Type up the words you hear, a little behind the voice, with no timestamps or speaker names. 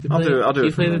I'll do it. Do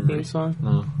you play the memory. theme song?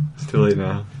 No, it's too late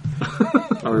now.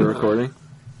 Are we recording?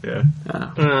 Yeah.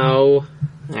 No.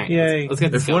 Alright, Yay. let's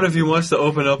get this If one going. of you wants to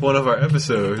open up one of our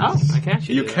episodes, Oh, I can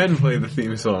actually you do that. can play the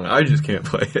theme song. I just can't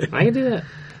play it. I can do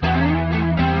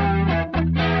that.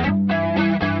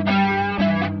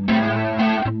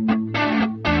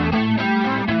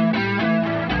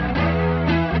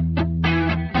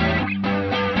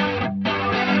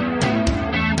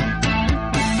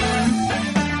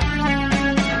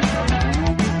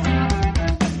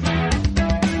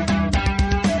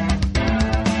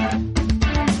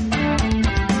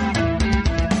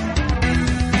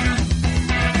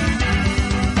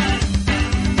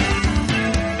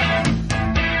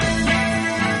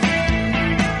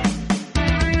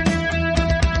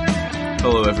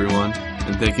 Hello, everyone,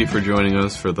 and thank you for joining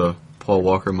us for the Paul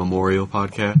Walker Memorial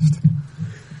Podcast.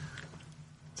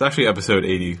 It's actually episode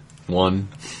 81.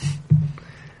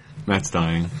 Matt's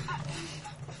dying.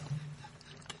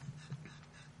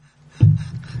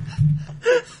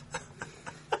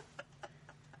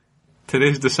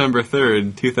 Today's December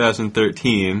 3rd,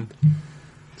 2013.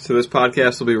 So this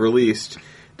podcast will be released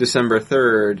December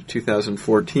 3rd,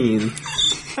 2014.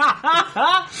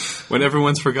 When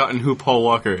everyone's forgotten who Paul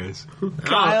Walker is.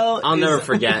 I'll never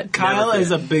forget. Kyle Never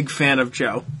is a forget. big fan of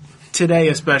Joe. Today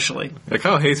especially. Yeah,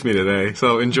 Kyle hates me today,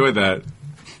 so enjoy that.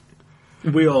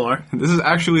 We all are. This is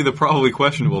actually the Probably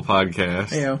Questionable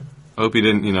podcast. Yeah. I hope you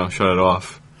didn't, shut it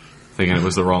off, thinking it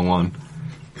was the wrong one.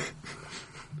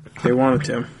 They wanted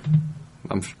to.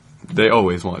 They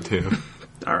always want to.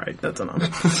 Alright, that's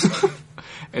enough.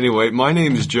 Anyway, my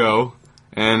name's Joe,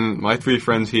 and my three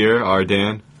friends here are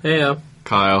Dan, Yeah.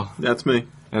 Kyle, That's me.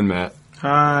 and Matt.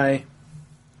 Hi.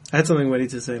 I had something ready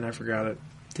to say and I forgot it.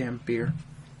 Damn beer.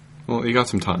 Well, you got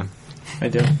some time. I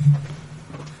do.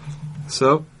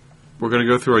 So, we're going to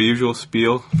go through our usual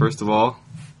spiel. First of all,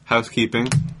 housekeeping.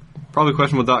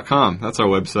 ProbablyQuestionable.com. That's our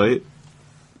website.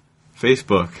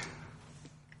 Facebook.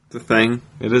 It's a thing.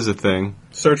 It is a thing.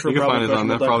 Search for You can find us on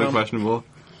there, Probably probablyquestionable.com. Questionable.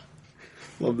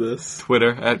 Love this.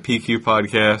 Twitter, @PQ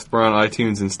Podcast. We're on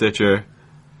iTunes and Stitcher.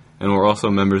 And we're also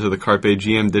members of the Carpe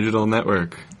GM Digital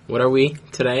Network. What are we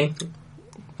today?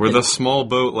 We're the small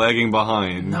boat lagging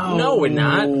behind. No, we're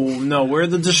not. No, we're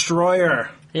the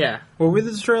Destroyer. Yeah. Were we the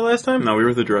Destroyer last time? No, we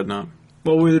were the Dreadnought.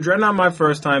 Well, we were the Dreadnought my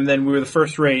first time, then we were the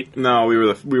First Rate. No, we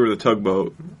were the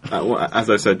tugboat.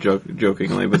 As I said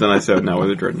jokingly, but then I said no, we're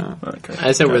the Dreadnought. Okay.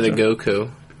 I said we're the Gotcha.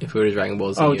 Goku if we were Dragon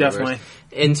Ball Z Oh, universe. definitely.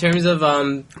 In terms of,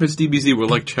 It's DBZ, we're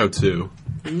like Chao Tzu.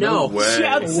 no. way.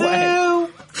 Chiatsu!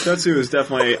 Shotsu is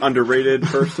definitely underrated,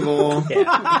 first of all.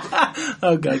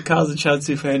 Oh god, Kyle's a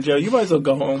Chiatsu fan, Joe. You might as well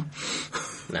go home.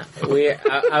 No.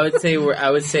 I would say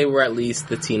we're at least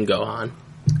the Teen Gohan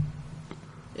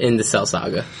in the Cell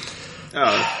Saga.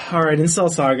 Oh, Alright, in Cell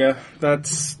Saga,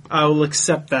 I will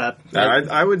accept that.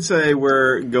 I would say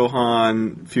we're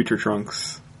Gohan Future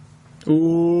Trunks.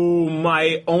 Ooh,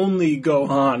 my only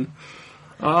Gohan.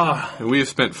 Ah, And we have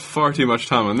spent far too much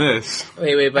time on this.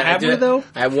 Wait, but Have we, though?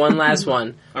 I have one last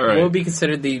one. All right. What would be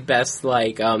considered the best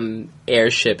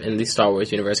airship in the Star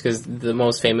Wars universe? Because the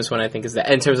most famous one I think is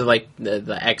in terms of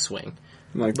the X-wing.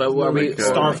 Like, But were we-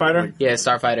 Starfighter? Yeah,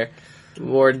 Starfighter.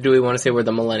 Or do we want to say we're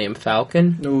the Millennium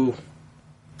Falcon? ooh.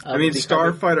 I mean,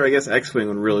 Starfighter, I guess X-Wing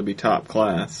would really be top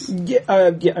class. Yeah, I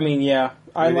mean, yeah.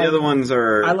 The other ones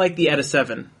are... I like the Eta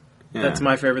 7. yeah. That's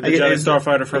my favorite. The I guess- Jedi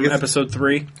Starfighter from I guess- Episode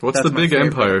 3. What's That's the my big favorite.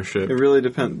 Empire ship? It really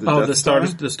depends. Oh, Death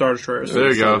the Star Destroyers. There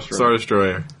you go, Star Star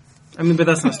Destroyer. I mean, but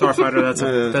that's not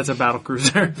Starfighter. That's a battle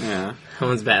cruiser. Yeah. That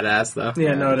one's badass, though.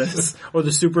 Yeah, no, it is. Or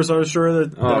the Super Star Destroyer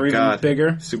that Oh, are even God.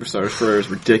 bigger. Superstar Destroyer is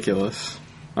ridiculous.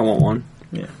 I want one.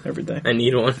 Yeah, every day. I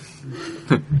need one.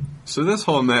 So this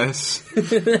whole mess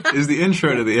is the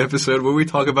intro to the episode where we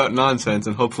talk about nonsense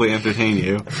and hopefully entertain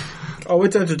you. Oh,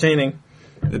 it's entertaining.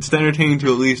 It's entertaining to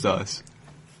at least us.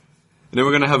 And then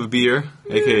we're going to have a beer,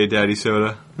 a.k.a. Daddy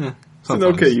Soda. It's an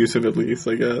sometimes. okay use of at least,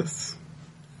 I guess.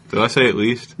 Did I say at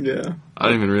least? Yeah. I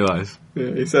didn't even realize.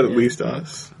 Yeah, he said at least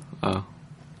us. Oh.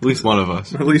 At least one of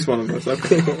us. At least one of us.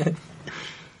 Okay.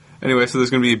 Anyway, so there's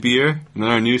going to be a beer, and then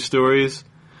our news stories,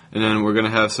 and then we're going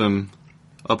to have some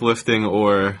uplifting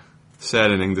or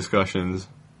saddening discussions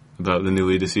about the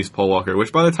newly deceased Paul Walker,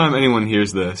 which by the time anyone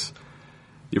hears this,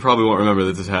 you probably won't remember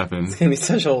that this happened. It's gonna be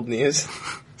such old news.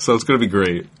 So it's going to be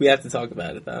great. We have to talk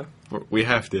about it, though. We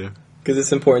have to. Because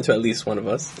it's important to at least one of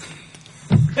us.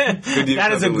 Good use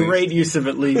That is of a at least. great use of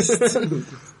at least.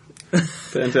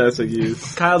 Fantastic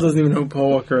use. Kyle doesn't even know who Paul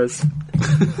Walker is.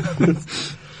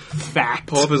 Fact.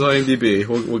 Pull up his IMDb.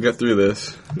 We'll get through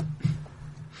this.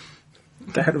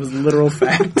 That was literal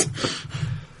fact.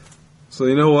 So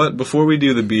you know what? Before we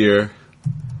do the beer,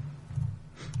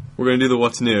 we're going to do the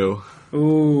what's new. Ooh.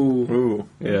 Ooh.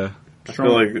 Yeah, I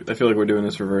feel like we're doing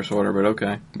this reverse order, but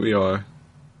okay. we are.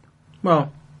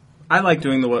 Well, I like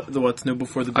doing the what's new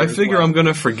before the beer I as figure well. I'm going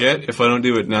to forget if I don't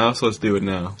do it now, so let's do it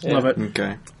now. Love it.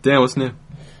 Okay. Dan, what's new?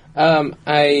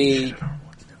 I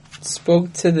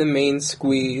spoke to the main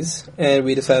squeeze, and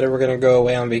we decided we're going to go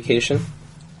away on vacation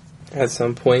at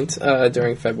some point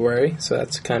during February, so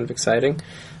that's kind of exciting.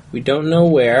 We don't know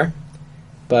where,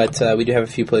 but we do have a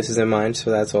few places in mind,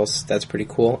 so that's pretty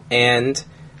cool. And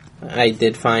I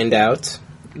did find out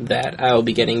that I will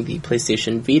be getting the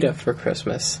PlayStation Vita for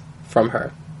Christmas from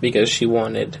her because she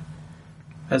wanted.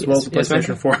 As well as the Yes,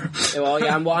 PlayStation 4. Well,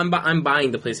 yeah, I'm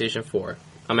buying the PlayStation 4.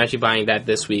 I'm actually buying that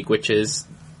this week, which is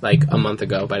like a month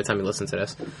ago by the time you listen to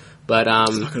this. But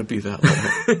It's not going to be that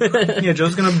long. Yeah,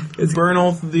 Joe's going to burn all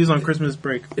of these on Christmas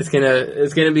break. it's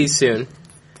gonna be soon.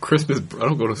 Christmas, I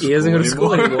don't go to school He doesn't go to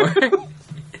school anymore. anymore.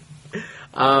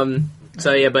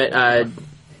 So yeah, but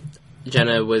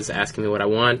Jenna was asking me what I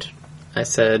want. I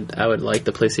said I would like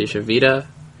the PlayStation Vita.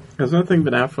 Has that thing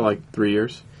been out for like 3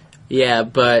 years? Yeah,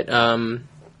 but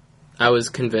I was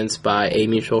convinced by a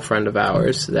mutual friend of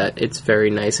ours that it's very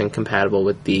nice and compatible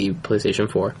with the PlayStation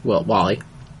 4. Well, Wally.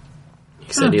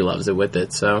 He said he loves it with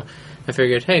it, so I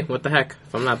figured, hey, what the heck?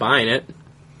 If I'm not buying it,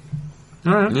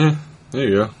 All right. Yeah, there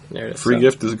you go. there it is. Free So-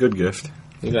 gift is a good gift.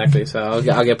 Exactly, so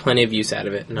I'll get plenty of use out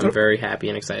of it, and I'm very happy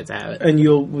and excited to have it. And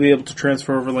you'll be able to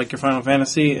transfer over like your Final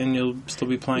Fantasy, and you'll still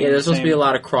be playing. Yeah, there's the supposed to be a same-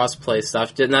 lot of cross-play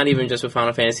stuff. Not even just with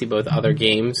Final Fantasy, but with other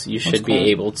games. You should be cool.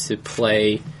 able to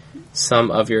play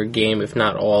some of your game, if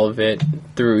not all of it,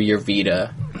 through your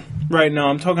Vita. Right, no,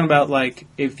 I'm talking about like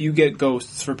if you get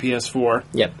Ghosts for PS4,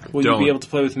 Yep. will you Don't. be able to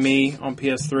play with me on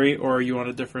PS3, or are you on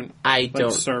a different I don't.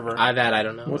 server? I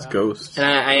don't know. What's about. Ghosts? And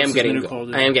I am Ghosts is getting. the new Call of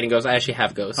Duty. I am getting Ghosts. I actually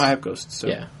have Ghosts. I have Ghosts, so.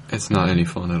 Yeah. It's not any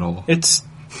fun at all. It's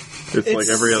It's like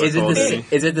every other Is it Call of the Duty.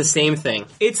 is it the same thing?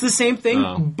 the same thing,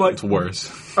 No, but it's worse.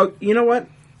 you know what?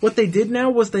 What they did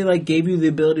now was they like gave you the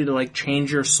ability to like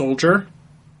change your soldier,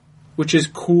 which is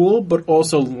cool, but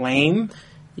also lame.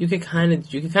 You could kind of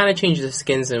change the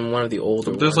skins in one of the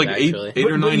older There's ones, like eight actually.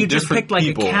 or nine you just different picked like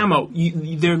people. a camo.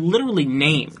 They're literally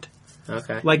named.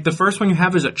 Okay. Like the first one you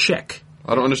have is a chick,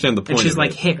 I don't understand the and point. she's of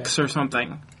like it. Hicks or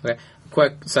something. Okay.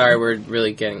 Quick, sorry, we're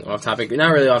really getting off topic.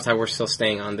 Not really off topic, we're still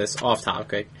staying on this off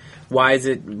topic. Why is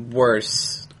it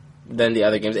worse than the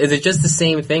other games? Is it just the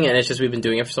same thing and it's just we've been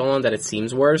doing it for so long that it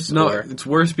seems worse? No, Or? it's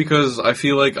worse because I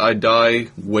feel like I die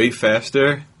way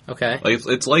faster. Okay. Like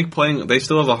it's like playing. They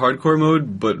still have a hardcore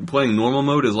mode, but playing normal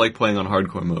mode is like playing on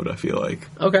hardcore mode. I feel like.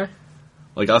 Okay.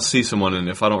 Like I'll see someone, and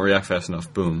if I don't react fast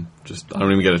enough, boom! Just I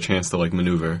don't even get a chance to like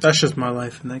maneuver. That's just my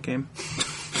life in that game.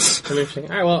 Interesting.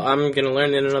 Alright, well, I'm going to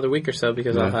learn in another week or so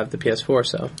because I'll Yeah. have the PS4,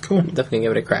 so Cool. I'm definitely going to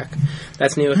give it a crack.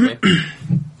 That's new with me.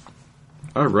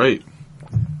 All right,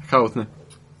 Kyle, with me.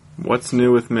 What's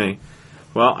new with me?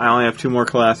 Well, I only have 2 more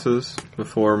classes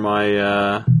before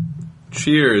my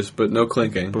Cheers, but no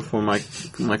clinking.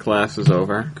 my class is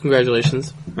over,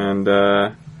 Congratulations. and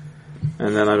then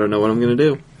I don't know what I'm gonna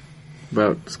do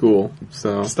about school.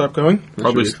 So Stop going. that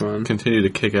Probably should be fun. continue to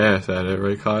kick ass at it,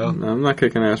 right, Kyle? I'm not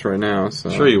kicking ass right now. So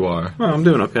Sure you are. Well, I'm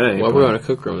doing okay. Well, but, we're on a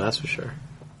cook room, that's for sure.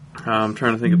 I'm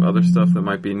trying to think of other stuff that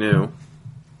might be new.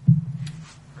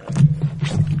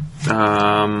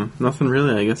 Nothing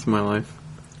really, I guess, in my life.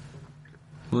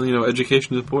 Well, you know,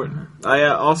 education is important. I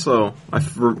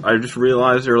I just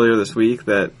realized earlier this week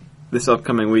that this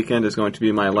upcoming weekend is going to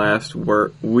be my last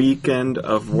weekend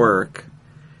of work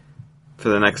for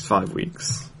the next 5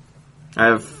 weeks. I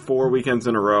have 4 weekends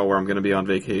in a row where I'm going to be on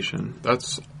vacation.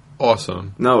 That's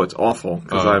awesome. No, it's awful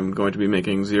because Oh. I'm going to be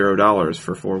making $0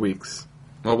 for 4 weeks.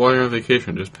 Well, while you're on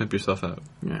vacation, just pimp yourself out.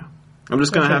 Yeah, I'm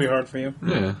just That's going to gonna be have. hard for you.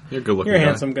 Yeah, you're a good looking. You're a guy.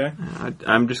 handsome guy.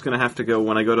 I'm just going to have to go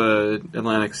when I go to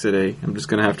Atlantic City. I'm just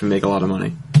going to have to make a lot of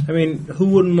money. I mean, who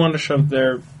wouldn't want to shove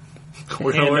their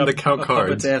We're hand gonna learn up to count a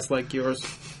puppet's cards. ass like yours?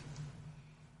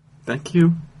 Thank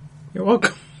you. You're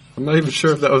welcome. I'm not even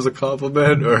sure if that was a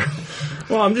compliment or.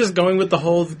 Well, I'm just going with the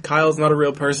whole Kyle's not a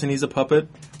real person, he's a puppet.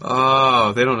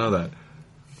 Oh, they don't know that.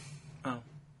 Oh.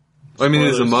 I mean,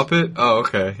 he's a Spoilers. Muppet? Oh,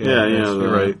 okay. Yeah, yes,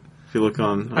 you're right. If you look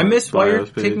on, I missed why you're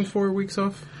Bio's page. taking 4 weeks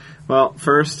off. Well,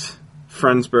 first,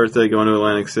 friend's birthday, going to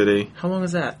Atlantic City. How long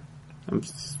is that?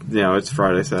 It's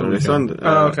Friday, Saturday, weekend. Sunday.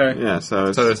 Oh, okay. Yeah, so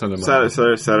it's Saturday, Sunday, Monday.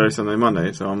 Saturday, Sunday,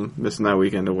 Monday. So I'm missing that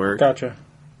weekend of work. Gotcha.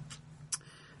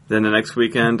 Then the next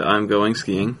weekend, I'm going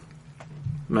skiing.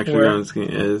 I'm actually Where? going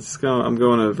skiing. I'm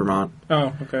going to Vermont.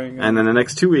 Oh, okay. And then the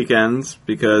next 2 weekends,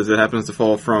 because it happens to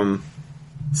fall from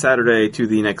Saturday to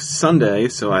the next Sunday,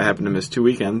 so I happen to miss 2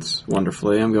 weekends.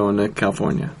 Wonderfully, I'm going to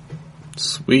California.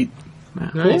 Sweet.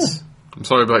 Nice. I'm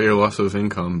sorry about your loss of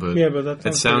income, but Yeah, but that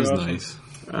it sounds sounds pretty awesome.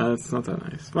 nice. It's not that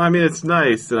nice. Well, I mean, it's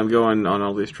nice that I'm going on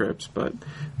all these trips, but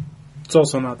It's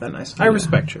also not that nice. I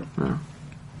respect you.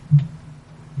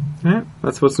 yeah,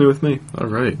 that's what's new with me. All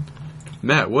right.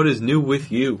 Matt, what is new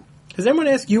with you? Has anyone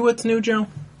asked you what's new, Joe?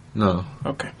 No.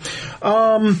 Okay.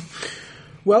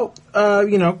 Well,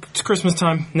 it's Christmas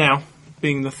time now,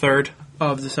 being the 3rd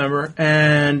of December,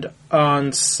 and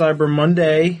on Cyber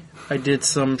Monday, I did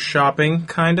some shopping,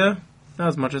 kinda. Not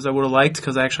as much as I would have liked,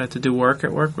 because I actually had to do work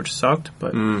at work, which sucked,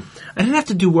 but I didn't have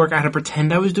to do work. I had to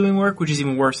pretend I was doing work, which is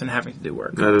even worse than having to do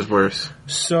work. That is worse.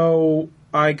 So,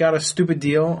 I got a stupid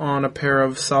deal on a pair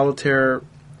of solitaire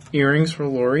earrings for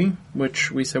Lori,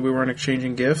 which we said we weren't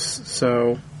exchanging gifts,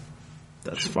 so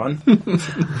that's fun.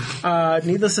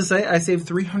 Needless to say, I saved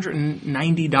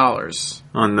 $390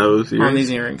 On those earrings? on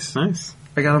these earrings. Nice.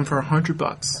 I got them for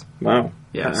 $100. Wow.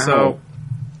 Yeah, How? so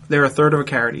they're a third of a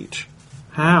carat each.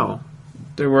 How?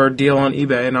 They were a deal on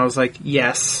eBay, and I was like,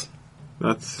 yes.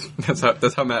 That's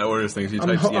That's how Matt orders things. He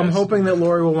types yes. I'm hoping that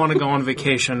Lori will want to go on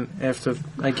vacation after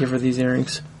I give her these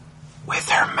earrings. With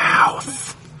her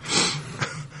mouth.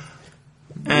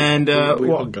 And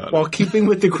while keeping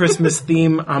with the Christmas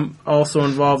theme, I'm also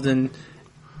involved in,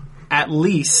 at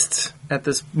least at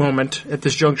this moment, at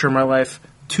this juncture in my life,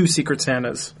 2 Secret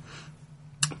Santas.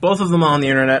 Both of them on the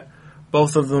internet.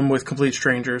 Both of them with complete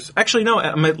strangers. Actually, no,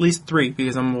 I'm at least 3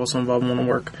 because I'm also involved in one at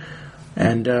work.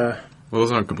 And Well,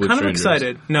 those aren't complete kind of strangers.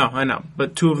 excited. No, I know.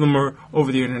 But 2 of them are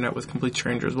over the internet with complete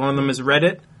strangers. One of them is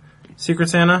Reddit, Secret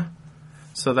Santa.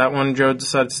 So that one, Joe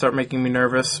decided to start making me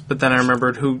nervous. But then I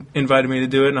remembered who invited me to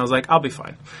do it, and I was like, I'll be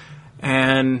fine.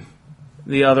 And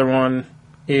the other one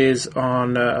is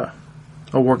on a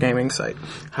wargaming site.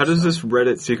 How does this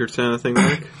Reddit Secret Santa thing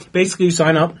work? Basically, you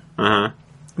sign up. Uh-huh.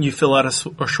 You fill out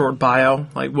a short bio,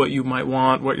 like what you might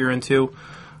want, what you're into,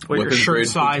 what your Weapons shirt grade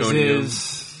size plutonium.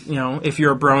 is. You know, if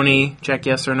you're a brony, check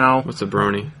yes or no. What's a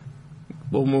brony?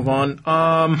 We'll move on.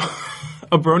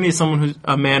 A brony is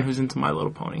a man who's into My Little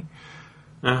Pony.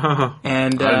 Oh.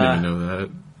 And I didn't even know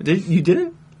that. You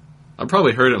didn't? I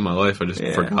probably heard it in my life. I just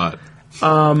Yeah. forgot.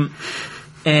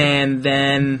 And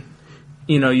then,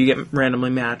 you get randomly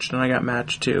matched, and I got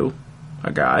matched to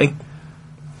a guy.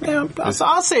 Yeah,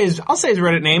 I'll say his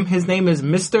Reddit name. His name is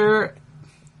Mr.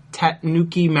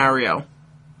 Tanuki Mario.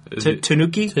 Is it-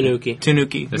 Tanuki? Tanuki.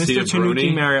 Is he Mr. a Tanuki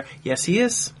brony? Mario. Yes, he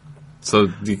is. So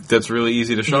that's really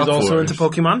easy to shop He's also for. into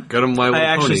Pokemon. Got him My Little I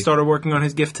actually Pony. started working on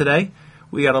his gift today.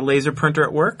 We got a laser printer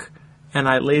at work, and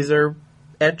I laser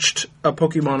etched a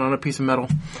Pokemon on a piece of metal,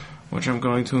 which I'm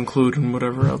going to include in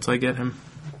whatever else I get him.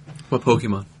 What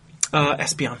Pokemon?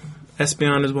 Espeon.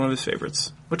 Espeon is one of his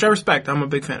favorites, which I respect. I'm a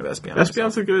big fan of Espeon.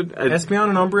 Espeon's a good... Espeon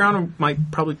and Umbreon are my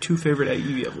probably 2 favorite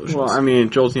EV evolutions. well, I mean,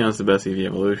 Jolteon's the best EV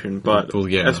evolution, but Well,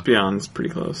 yeah. Espeon's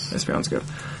pretty close. Espeon's good.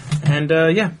 And,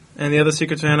 and the other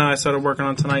Secret Santa I started working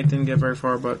on tonight. Didn't get very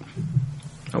far, but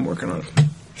I'm working on it.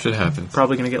 Shit happens.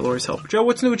 Probably going to get Lori's help. Joe,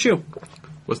 what's new with you?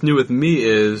 What's new with me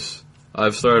is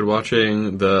I've started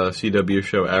watching the CW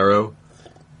show Arrow,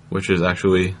 which is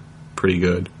actually pretty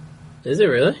good. Is it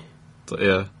really? So,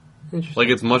 yeah. Interesting. Like,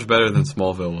 it's much better than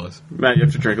Smallville was. Matt, you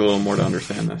have to drink a little more to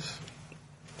understand this.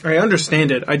 I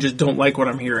understand it. I just don't like what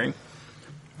I'm hearing.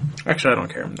 Actually, I don't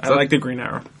care. I like the Green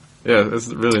Arrow. Yeah, it's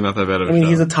really not that bad of a I mean, show.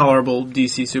 he's a tolerable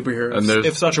DC superhero, And there's-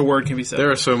 if such a word can be said.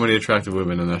 There are so many attractive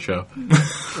women in that show.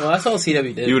 Well, that's all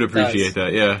CW did. You would appreciate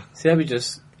that, yeah. CW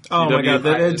just... Oh my CW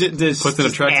god, there's puts in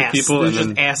just attractive ass. people There's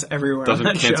and just ass everywhere. on Doesn't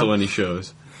that cancel show. any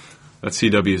shows. That's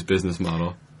CW's business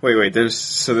model. Wait,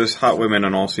 there's hot women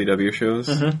on all CW shows?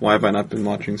 Why have I not been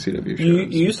watching CW shows? You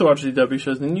used to watch CW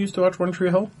shows, didn't you used to watch One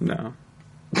Tree Hill? No.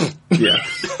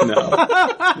 Yes. No.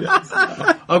 Yes.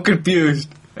 No. I'm confused.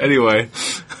 Anyway.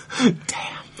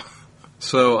 Damn.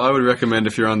 So I would recommend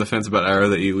if you're on the fence about Arrow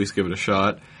that you at least give it a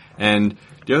shot. And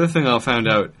the other thing I found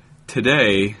out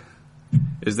today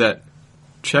is that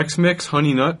Chex Mix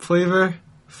Honey Nut flavor,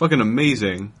 fucking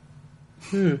amazing.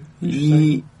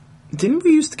 Didn't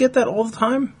we used to get that all the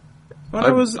time? When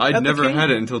I'd at the never King?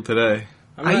 had it until today.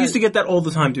 I used to get that all the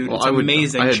time, dude. Well, It's I would-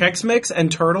 amazing. I had- Chex Mix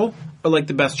and Turtle are like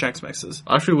the best Chex Mixes.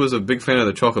 I actually was a big fan of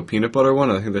the chocolate peanut butter one.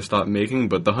 I think they stopped making,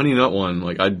 but the honey nut one,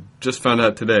 like I just found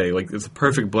out today, like it's a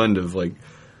perfect blend of like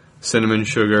cinnamon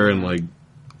sugar and like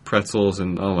pretzels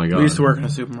and oh my god. We used to work in a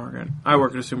supermarket. I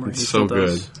work at a supermarket. It's He still so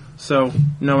does. good. So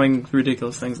knowing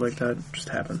ridiculous things like that just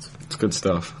happens. It's good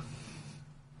stuff.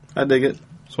 I dig it.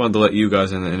 Just wanted to let you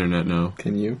guys on the internet know.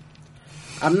 Can you?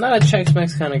 I'm not a Chex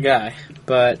Mix kind of guy,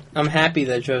 but I'm happy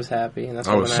that Joe's happy, and that's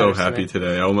I what was so matters to happy me.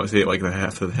 today. I almost ate like the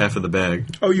half of the bag.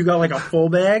 Oh, you got like a full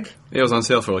bag? Yeah, it was on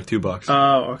sale for like $2.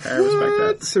 Oh, okay. I respect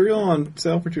that. Cereal on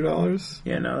sale for $2?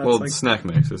 Yeah, no, that's Well, like snack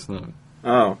mix. It's not.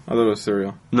 Oh, I thought it was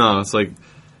cereal. No, it's like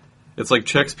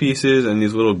Chex Pieces and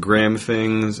these little graham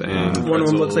things, and One of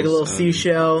them looks like a little pretzels,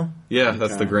 seashell. Yeah,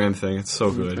 that's Okay. the graham thing. It's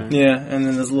so good. Okay. Yeah, and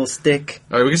then there's a little stick.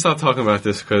 All right, we can stop talking about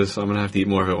this because I'm gonna have to eat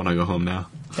more of it when I go home now.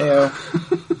 Ew.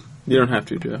 You don't have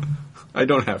to, Joe. I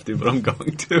don't have to, but I'm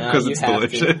going to No, because you it's have to.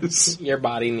 delicious. Your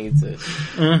body needs it.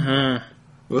 Mm-hmm.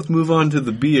 Let's move on to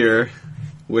the beer,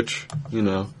 which,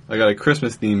 I got a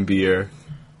Christmas themed beer,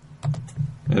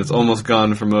 and it's almost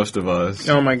gone for most of us.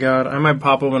 Oh my god, I might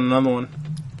pop open another one.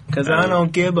 Because I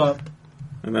don't give up.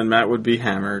 And then Matt would be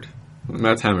hammered.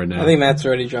 Matt's hammered now. I think Matt's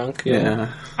already drunk.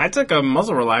 Yeah. I took a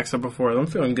muzzle relaxer before. I'm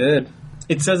feeling good.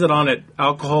 It says it on it.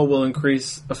 Alcohol will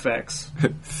increase effects.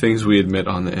 Things we admit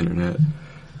on the internet.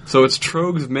 So it's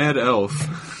Troegs Mad Elf.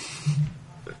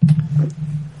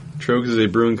 Troegs is a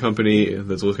brewing company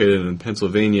that's located in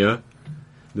Pennsylvania.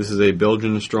 This is a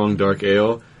Belgian strong dark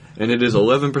ale, and it is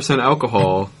 11%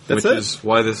 alcohol, That's which it? is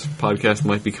why this podcast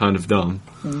might be kind of dumb.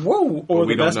 Whoa! Or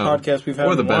we the don't best know. podcast we've had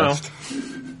Or in the a while. best.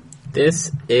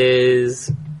 This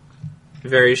is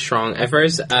very strong. At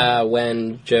first,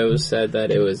 when Joe said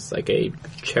that it was like a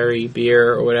cherry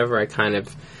beer or whatever, I kind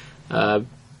of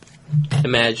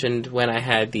imagined when I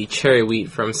had the cherry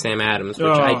wheat from Sam Adams, which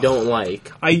I don't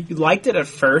like. I liked it at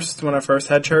first when I first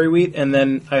had cherry wheat, and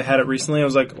then I had it recently. I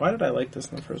was like, why did I like this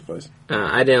in the first place?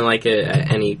 I didn't like it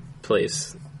at any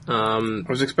place. I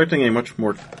was expecting a much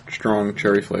more strong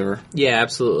cherry flavor. Yeah,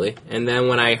 absolutely. And then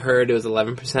when I heard it was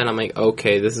 11%, I'm like,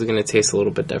 okay, this is going to taste a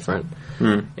little bit different.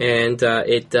 And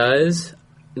it does.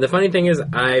 The funny thing is,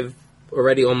 I've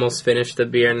already almost finished the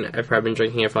beer, and I've probably been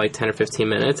drinking it for like 10 or 15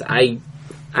 minutes.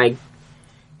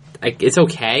 It's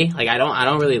okay. Like, I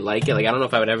don't really like it. Like, I don't know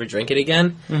if I would ever drink it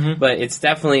again. But it's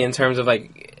definitely in terms of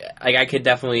like I could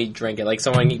definitely drink it. Like,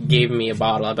 someone gave me a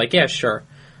bottle, I'd be like, yeah, sure.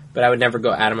 But I would never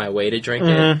go out of my way to drink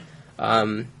it.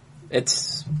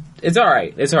 It's all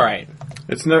right. It's all right.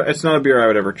 It's not a beer I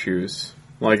would ever choose.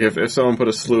 Like, if someone put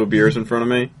a slew of beers in front of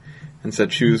me and said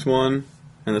choose one,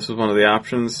 and this was one of the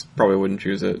options, probably wouldn't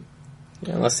choose it.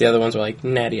 Yeah, unless the other ones were like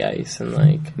Natty Ice and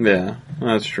like. Yeah,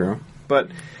 that's true. But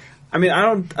I mean, I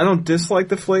don't dislike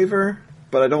the flavor,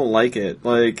 but I don't like it.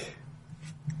 Like,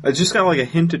 it's just got like a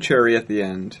hint of cherry at the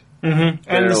end. And the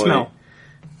Barely. smell.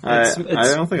 I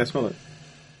It's- don't think I smell it.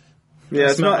 Yeah,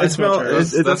 I smell cherry.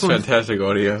 That's definitely. fantastic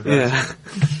audio. Yeah.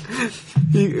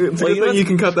 It's a good thing you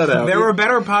can cut that out. There were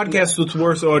better podcasts with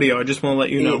worse audio. I just want to let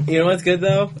you know. You know what's good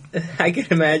though? I can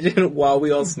imagine while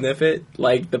we all sniff it,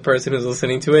 like the person who's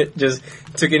listening to it just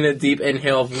took in a deep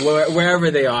inhale of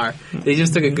wherever they are. They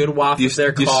just took a good waft Do you, of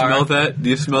their do you car. smell that? Do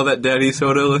you smell that daddy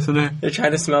soda, listener? They're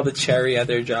trying to smell the cherry at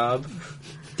their job.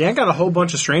 Dan got a whole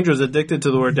bunch of strangers addicted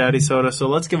to the word daddy soda, so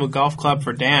let's give a golf clap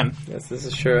for Dan. Yes, this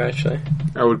is true actually.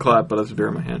 I would clap, but that's a beer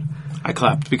in my hand. I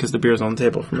clapped because the beer's on the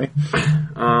table for me.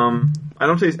 I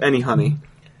don't taste any honey.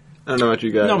 I don't know about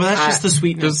you guys. No, but that's just the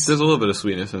sweetness. There's a little bit of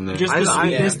sweetness in there. Just the I-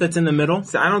 sweetness yeah. that's in the middle.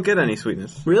 See, I don't get any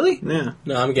sweetness. Really? Yeah.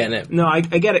 No, I'm getting it. No, I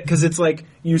get it, because it's like,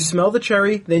 you smell the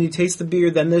cherry, then you taste the beer,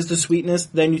 then there's the sweetness,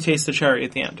 then you taste the cherry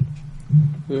at the end.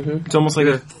 Mm-hmm. It's almost like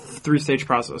a 3-stage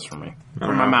process for me.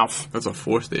 For my mouth. That's a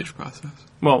 4-stage process.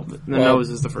 Well, the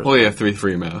nose is the first. Well, yeah, 3 for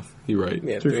your mouth. You're right.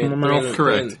 Yeah, Three from the in mouth.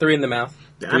 Correct. Three in the mouth.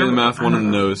 3 in the mouth, 1 in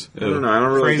the nose. I don't know. I don't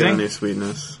really Phrasing? get any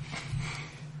sweetness.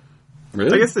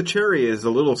 Really? I guess the cherry is a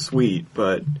little sweet,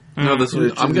 but no, I'm the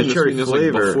getting the cherry sweetness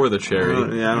flavor like before the I cherry.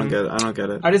 don't get it. I don't get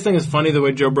it. I just think it's funny the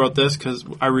way Joe brought this, because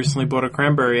I recently bought a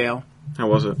cranberry ale. How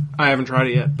was it? I haven't tried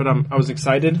it yet, but I was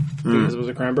excited because it was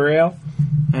a cranberry ale,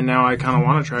 and now I kind of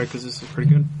want to try it because this is pretty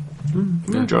good. I'm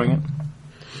enjoying it.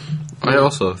 I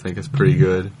also think it's pretty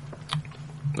good.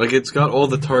 Like, it's got all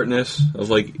the tartness of,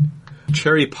 like,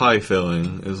 cherry pie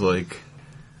filling is, like...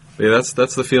 Yeah, that's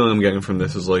the feeling I'm getting from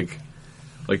this, is, like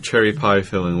cherry pie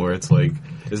filling, where it's, like,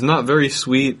 it's not very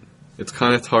sweet, it's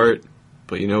kind of tart,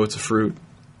 but you know it's a fruit.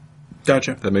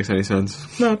 Gotcha. If that makes any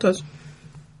sense. No, it does.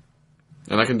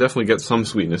 And I can definitely get some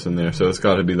sweetness in there, so it's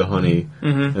got to be the honey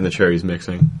and the cherries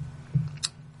mixing.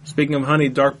 Speaking of honey,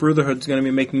 Dark Brotherhood's going to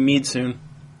be making mead soon.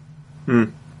 I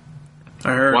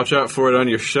heard. Watch out for it on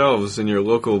your shelves in your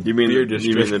local You mean beer the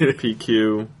district.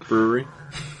 PQ brewery?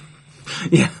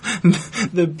 Yeah,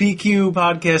 the PQ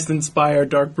podcast inspired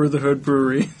Dark Brotherhood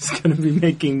Brewery is going to be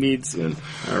making mead soon.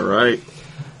 All right.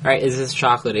 All right, is this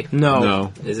chocolatey?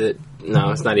 No. Is it?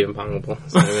 No, it's not even pongable.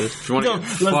 It's not even. If you want to Don't- get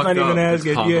let's fucked not even up, ask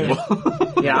it's it, yeah.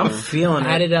 possible. Yeah, I'm feeling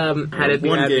How it. did Beer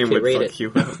One game Advocate would rate fuck it?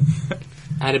 you up.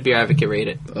 How did Beer Advocate rate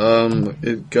it?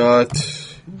 It got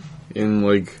in,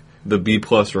 like, the B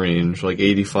plus range, like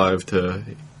 85 to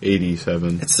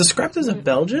 87. It's described as a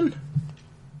Belgian?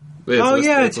 Yeah, Oh,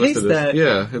 yeah, it's it tastes listed as- that.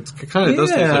 Yeah, it kind of does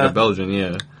taste Yeah. like a Belgian,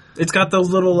 yeah. It's got those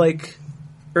little, like,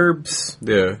 herbs.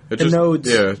 Yeah. The notes.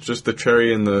 Yeah, just the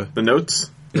cherry and the notes?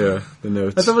 the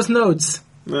notes. I thought it was notes.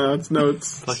 No, it's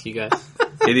notes. Fuck you guys.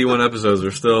 81 episodes,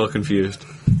 we're still confused.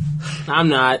 I'm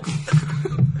not.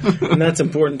 And that's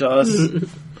important to us.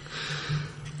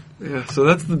 Yeah, so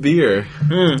that's the beer.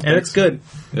 And it's good.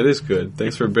 It is good.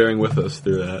 Thanks for bearing with us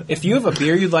through that. If you have a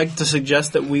beer you'd like to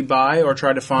suggest that we buy or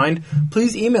try to find,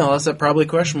 please email us at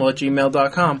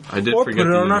probablyquestionable@gmail.com. I did or forget put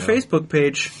it the on our email. Facebook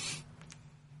page.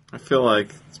 I feel like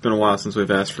it's been a while since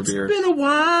we've asked for beers. Been a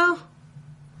while.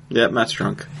 Yeah, Matt's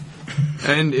drunk.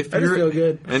 And if I just feel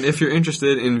good. And if you're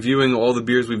interested in viewing all the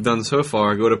beers we've done so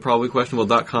far, go to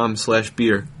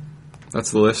probablyquestionable.com/beer.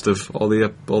 That's the list of all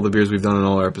the beers we've done in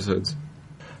all our episodes.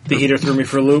 The heater threw me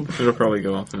for a loop. It'll probably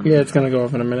go off now. Yeah, it's going to go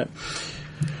off in a minute.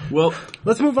 Well,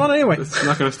 Let's move on anyway. it's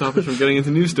not going to stop us from getting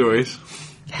into news stories.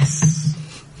 Yes.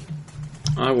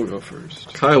 I will go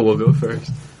first. Kyle will go first.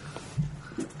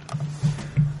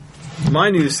 My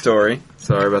news story.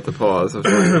 Sorry about the pause. I was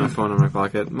putting my phone in my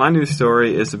pocket. My news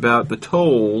story is about the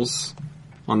tolls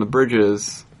on the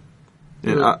bridges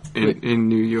in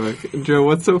New York. Joe,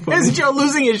 what's so funny? Is Joe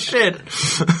losing his shit?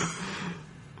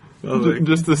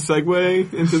 Just the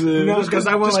segue into the... No, because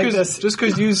I went like this. Just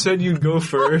because you said you'd go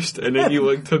first, and then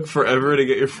you took forever to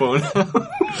get your phone out.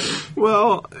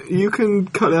 Well, you can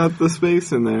cut out the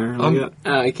space in there.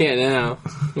 I can't now.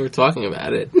 We're talking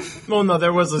about it. Well, no,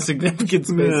 there was a significant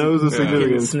space. Yeah, it was a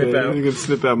significant snip space. out. You can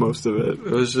snip out most of it.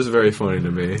 It was just very funny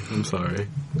to me. I'm sorry.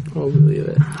 I'll believe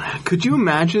it. Could you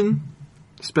imagine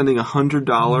spending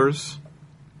 $100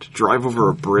 to drive over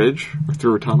a bridge or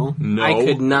through a tunnel? No. I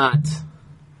could not.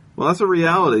 Well, that's a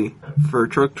reality for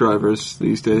truck drivers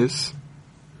these days.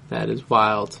 That is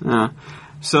wild. Yeah.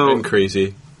 So, And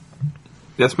crazy.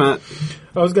 yes, Matt?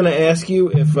 I was going to ask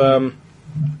you if,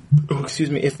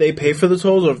 if they pay for the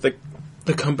tolls or if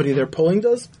the company they're pulling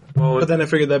does. Well, But then I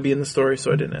figured that'd be in the story,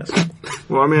 so I didn't ask.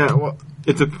 Well, I mean,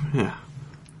 yeah.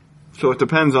 So it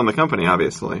depends on the company,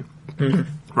 obviously.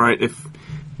 Mm-hmm. Right? If,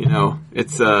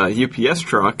 it's a UPS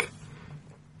truck,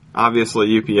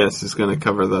 obviously UPS is going to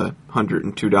cover the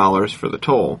 $102 for the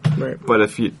toll. Right. But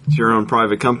if it's your own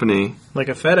private company... Like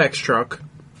a FedEx truck.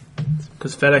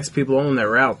 Because FedEx people own their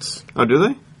routes. Oh, do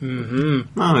they?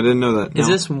 Mm-hmm. Oh, I didn't know that. Is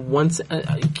No. this once...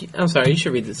 I'm sorry, you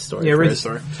should read the story Yeah, read the first.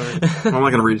 story. Sorry. I'm not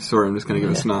going to read the story. I'm just going to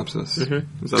give a synopsis.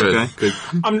 Mm-hmm. Is that Good. okay? Good.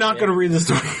 I'm not going to read the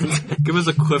story. Give us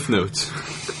a Cliff Notes.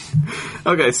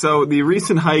 Okay, so the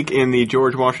recent hike in the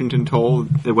George Washington toll,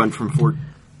 it went from $13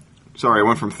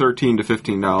 to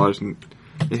 $15. And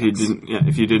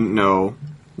if you didn't know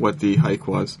what the hike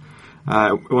was,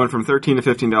 it went from $13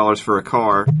 to $15 for a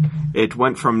car. It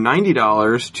went from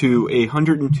 $90 to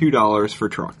 $102 for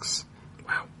trucks.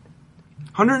 Wow.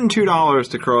 $102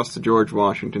 to cross the George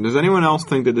Washington. Does anyone else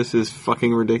think that this is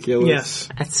fucking ridiculous? Yes.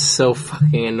 That's so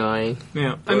fucking annoying.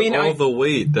 Yeah. I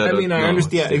understand. I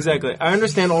understand. Yeah, exactly. I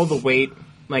understand all the weight.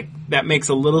 Like, that makes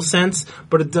a little sense,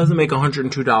 but it doesn't make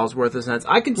 $102 worth of sense.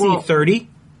 I could see 30.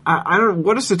 I don't.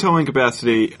 What is the towing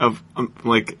capacity of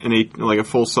a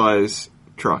full size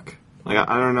truck? Like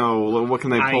I don't know. What can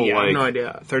they pull? I have no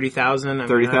idea. 30,000.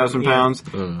 30,000 pounds.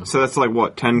 Yeah. So that's like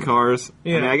what, 10 cars?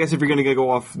 Yeah. I mean, I guess if you're going to go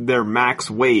off their max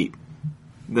weight,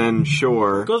 then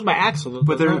sure. It goes by axle,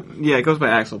 But it goes by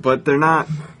axle. But they're not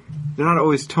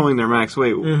always towing their max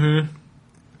weight.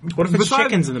 Mm-hmm. What if it's Besides-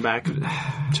 chickens in the back?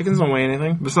 Chickens don't weigh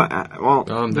anything. They're they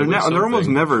weigh almost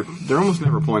something. never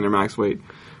pulling their max weight.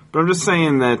 But I'm just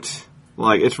saying that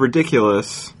it's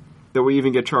ridiculous that we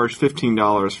even get charged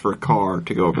 $15 for a car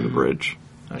to go over the bridge.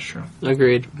 That's true.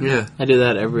 Agreed. Yeah. I do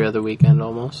that every other weekend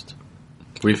almost.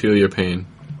 We feel your pain,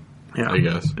 Yeah, I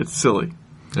guess. it's silly.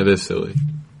 It is silly.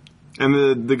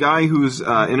 And the guy who's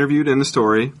interviewed in the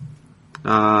story,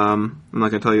 I'm not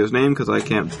going to tell you his name because I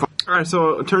can't. All right,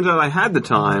 so it turns out I had the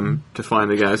time to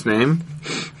find the guy's name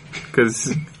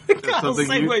because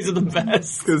Segways are the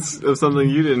best. of something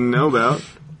you didn't know about.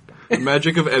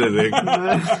 Magic of editing.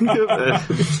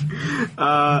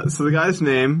 So the guy's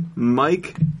name,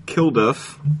 Mike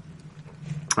Kilduff.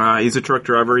 He's a truck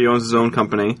driver. He owns his own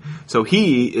company, so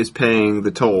he is paying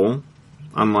the toll,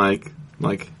 unlike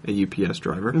a UPS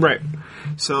driver. Right.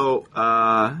 So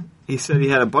he said he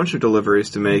had a bunch of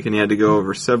deliveries to make, and he had to go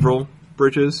over several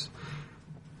bridges.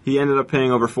 He ended up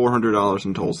paying over $400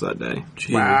 in tolls that day.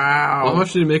 Jeez. Wow. Well, how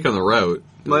much did he make on the route?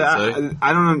 Did Like, it say?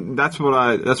 I don't know. That's what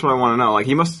I want to know. Like,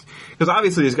 he must, because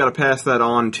obviously he's got to pass that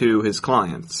on to his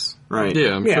clients, right?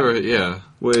 Yeah, I'm Yeah. sure. Yeah.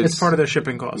 Which, It's part of their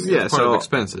shipping costs. yeah, Part of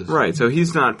expenses. Right, so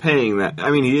he's not paying that.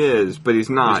 I mean, he is, but he's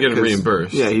not. He's getting 'cause-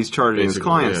 reimbursed, Yeah, he's charging his basically,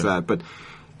 clients yeah. that, but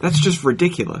that's just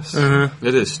ridiculous.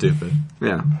 It is stupid.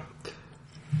 Yeah.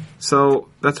 So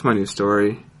that's my new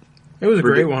story. It was a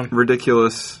great one.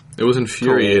 Ridiculous It was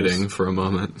infuriating for a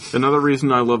moment. Another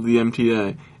reason I love the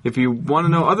MTA. If you want to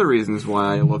know other reasons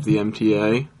why I love the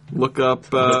MTA, look up...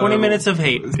 20 Minutes of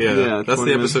Hate. Yeah, that's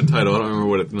 20 the episode title. I don't remember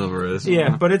what the number is.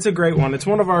 Yeah, but it's a great one. It's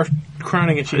one of our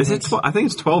crowning achievements. I think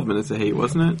it's 12 Minutes of Hate,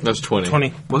 wasn't it? That's 20.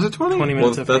 20. Was it 20? 20 Well,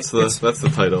 minutes of that's hate. that's the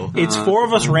title. It's four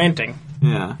of us ranting.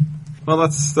 Yeah. Well,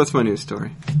 that's my news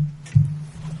story.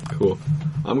 Cool.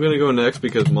 I'm going to go next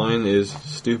because mine is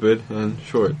stupid and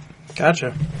short.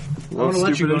 Gotcha. I want to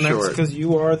let you go next because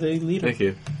you are the leader. Thank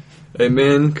you. A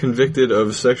man convicted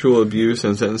of sexual abuse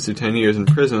and sentenced to 10 years in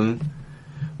prison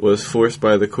was forced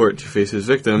by the court to face his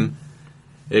victim,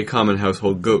 a common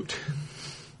household goat.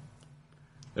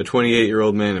 A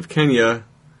 28-year-old man of Kenya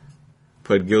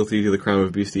pled guilty to the crime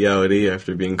of bestiality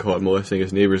after being caught molesting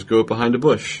his neighbor's goat behind a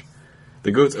bush.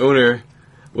 The goat's owner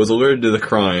was alerted to the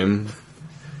crime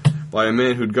by a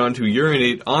man who'd gone to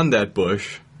urinate on that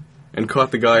bush and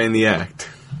caught the guy in the act.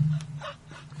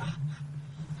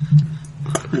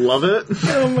 Love it.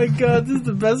 Oh my god, this is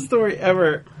the best story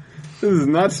ever. This is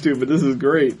not stupid. This is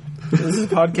great. This is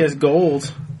podcast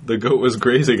gold. The goat was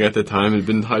grazing at the time and had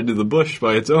been tied to the bush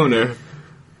by its owner,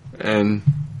 and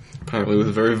apparently was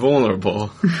very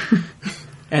vulnerable.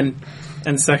 And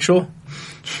sexual?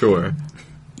 Sure.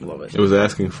 Love it. It was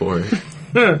asking for it.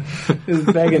 It was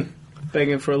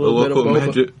begging for a little bit of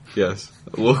boba.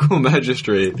 A local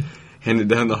magistrate handed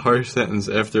down the harsh sentence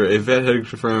after a vet had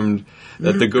confirmed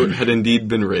that the goat had indeed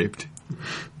been raped.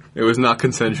 It was not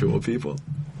consensual, people.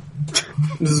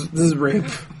 This is rape.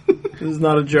 This is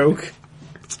not a joke.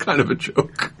 It's kind of a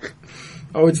joke.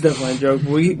 Oh, it's definitely a joke.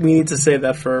 We need to say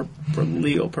that for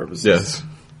legal purposes. Yes.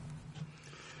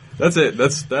 That's it.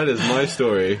 That is my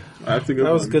story. I have to go.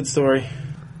 That was a good story.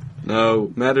 Now,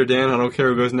 Matt or Dan, I don't care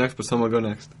who goes next, but someone will go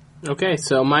next. Okay,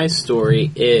 so my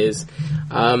story is...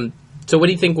 so what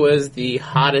do you think was the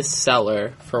hottest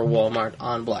seller for Walmart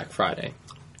on Black Friday?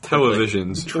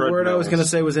 Televisions. The word I was going to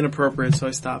say was inappropriate, so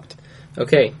I stopped.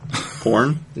 Okay.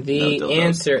 Porn? The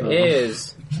answer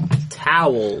is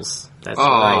towels. That's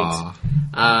right.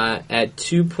 At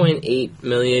 2.8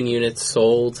 million units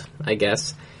sold, I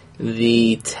guess.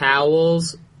 The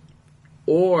towels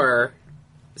or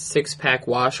 6-pack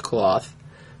washcloth,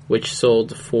 which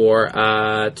sold for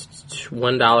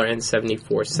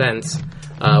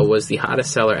 $1.74, was the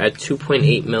hottest seller at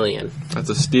 2.8 million. That's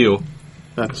a steal.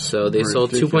 So they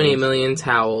sold 2.8 million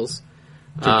towels.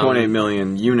 2.8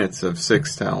 million units of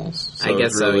 6 towels. So I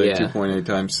guess it's really so, yeah. 2.8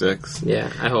 times 6. Yeah,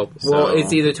 I hope. Well,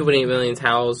 it's either 2.8 million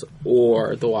towels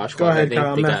or the washcloth. Go ahead,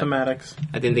 Kyle. Mathematics.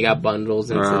 I think they got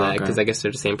bundles into that because I guess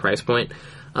they're the same price point.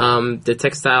 The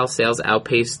textile sales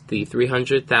outpaced the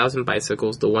 300,000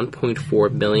 bicycles, the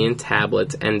 1.4 million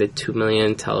tablets, and the 2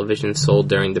 million televisions sold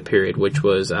during the period, which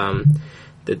was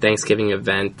the Thanksgiving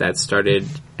event that started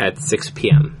at 6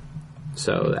 p.m.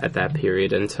 So at that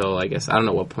period until, I guess, I don't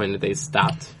know what point they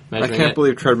stopped measuring I can't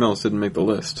believe treadmills didn't make the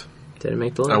list. Did it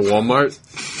make the At list? Walmart?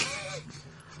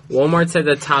 Walmart said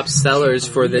the top sellers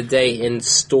for the day in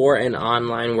store and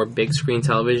online were big screen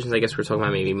televisions. I guess we're talking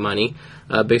about maybe money.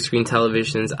 Big screen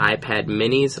televisions, iPad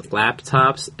minis,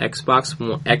 laptops,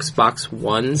 Xbox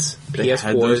Ones, They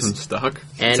had those in PS4s, stock?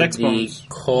 and the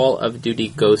Call of Duty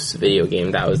Ghosts video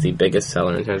game. That was the biggest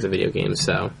seller in terms of video games.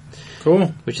 So,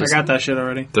 Cool. Which I is- got that shit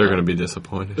already. They're going to be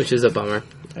disappointed. which is a bummer.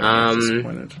 I'm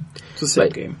disappointed. It's a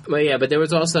sick game. But there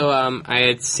was also, I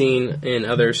had seen in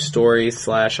other stories /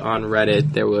 on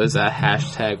Reddit, there was a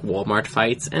hashtag Walmart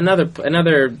fights and other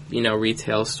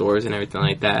retail stores and everything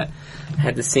like that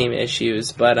had the same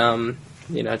issues. But,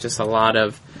 just a lot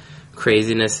of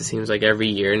craziness. It seems like every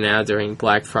year now during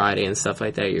Black Friday and stuff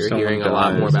like that, you're Someone hearing a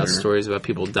lot more dies about or- stories about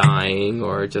people dying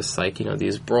or just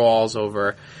these brawls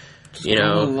over,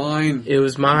 line. it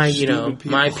was my, Stupid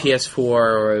my people. PS4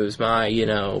 or it was my,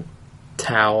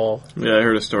 towel. Yeah, I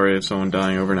heard a story of someone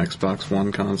dying over an Xbox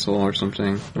One console or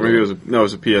something. Or maybe it was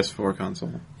a PS4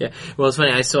 console. Yeah, well, it's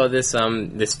funny. I saw this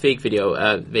this fake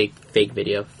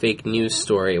news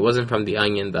story. It wasn't from The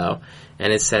Onion though,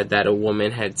 and it said that a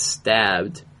woman had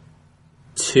stabbed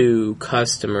 2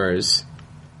 customers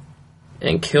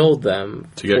and killed them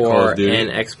To get Call for of Duty? an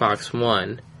Xbox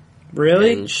One.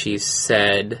 Really? And she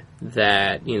said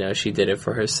that she did it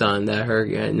for her son. That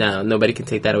nobody can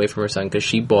take that away from her son because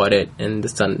she bought it, and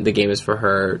the game is for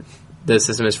her. The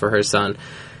system is for her son.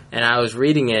 And I was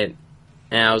reading it,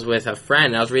 and I was with a friend.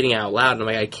 And I was reading it out loud, and I'm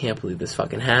like, I can't believe this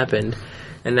fucking happened.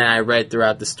 And then I read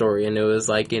throughout the story, and it was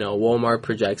like, Walmart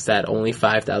projects that only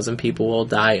 5,000 people will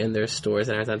die in their stores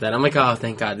and everything like that. I'm like, oh,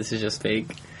 thank God, this is just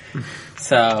fake.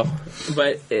 So,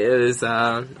 but it was.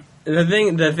 The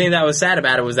thing that was sad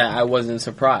about it was that I wasn't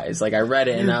surprised. Like I read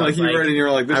it and I was you read it and you were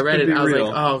like, this I read could it be and I was real.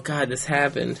 like, oh God, this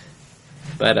happened.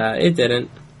 but it didn't.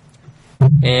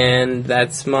 And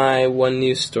that's my one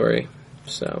news story.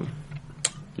 So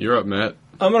You're up, Matt.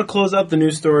 I'm going to close out the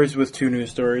news stories with 2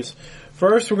 news stories.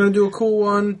 First, we're going to do a cool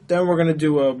one. Then we're going to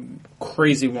do a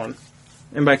crazy one.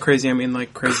 And by crazy, I mean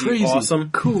like crazy. Awesome.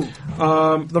 Cool.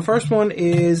 The first one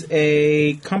is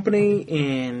a company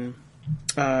in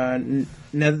the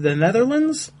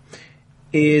Netherlands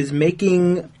is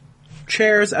making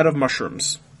chairs out of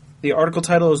mushrooms. The article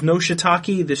title is No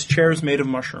Shiitake, This Chair is Made of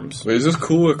Mushrooms. Wait, is this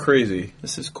cool or crazy?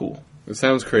 This is cool. It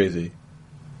sounds crazy.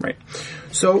 Right.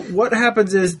 So what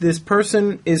happens is this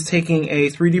person is taking a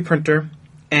 3D printer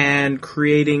and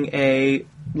creating a,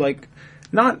 like,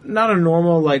 not a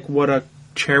normal, like, what a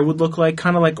chair would look like,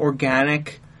 kind of like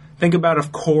organic. Think about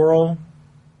if coral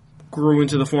grew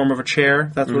into the form of a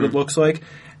chair. That's what it looks like.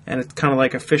 And it's kind of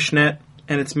like a fishnet.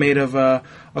 And it's made of a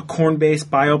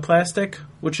corn-based bioplastic,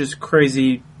 which is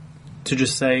crazy to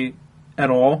just say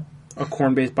at all. A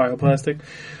corn-based bioplastic.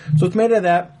 So it's made of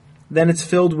that. Then it's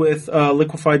filled with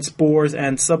liquefied spores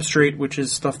and substrate, which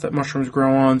is stuff that mushrooms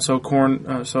grow on. So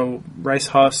corn, so rice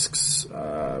husks,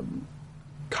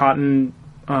 cotton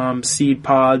seed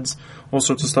pods, all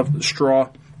sorts of stuff, straw.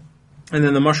 And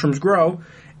then the mushrooms grow,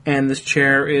 and this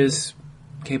chair is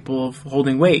capable of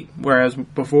holding weight. Whereas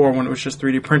before, when it was just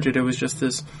 3D printed, it was just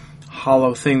this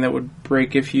hollow thing that would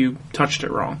break if you touched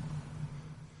it wrong.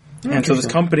 And so this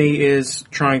company is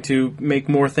trying to make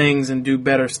more things and do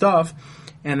better stuff.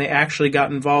 And they actually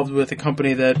got involved with a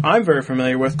company that I'm very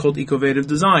familiar with called Ecovative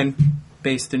Design,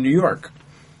 based in New York.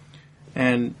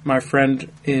 And my friend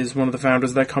is one of the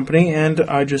founders of that company, and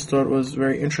I just thought it was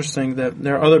very interesting that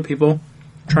there are other people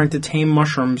trying to tame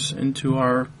mushrooms into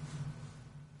our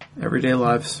everyday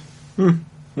lives.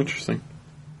 Interesting.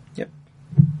 Yep.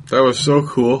 That was so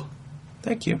cool.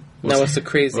 Thank you. that was the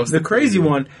crazy. The crazy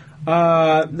one.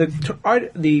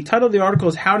 The title of the article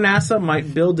is How NASA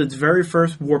Might Build Its Very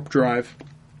First Warp Drive.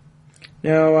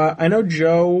 Now, I know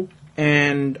Joe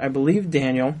and I believe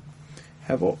Daniel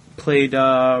have played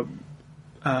Mass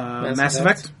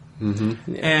Effect.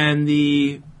 Mm-hmm. Yeah. And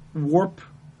the warp,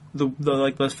 the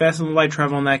like the fast and light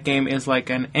travel in that game is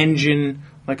like an engine,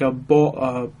 like a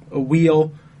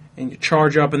wheel, and you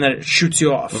charge up and then it shoots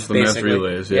you off. That's the mass Basically.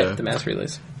 relays, yeah. The mass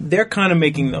relays. They're kind of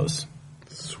making those.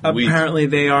 Sweet. Apparently,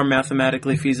 they are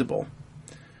mathematically feasible.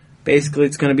 Basically,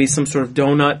 it's going to be some sort of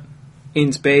donut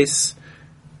in space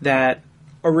that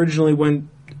originally, when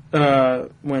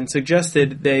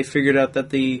suggested, they figured out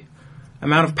that the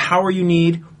amount of power you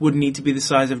need would need to be the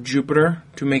size of Jupiter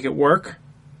to make it work.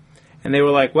 And they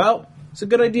were like, well, it's a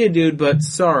good idea, dude, but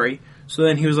sorry. So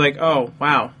then he was like, oh,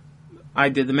 wow, I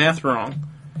did the math wrong.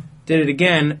 Did it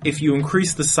again. If you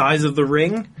increase the size of the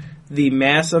ring, the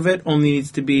mass of it only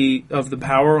needs to be, of the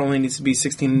power, only needs to be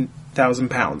 16,000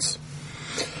 pounds.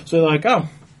 So they're like, oh,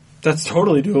 that's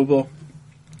totally doable.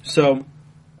 So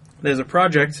there's a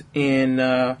project in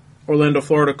Orlando,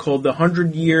 Florida called the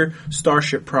 100-Year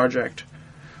Starship Project,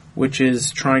 which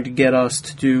is trying to get us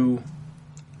to do,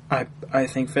 I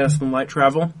think, fast and light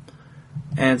travel.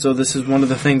 And so this is one of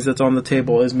the things that's on the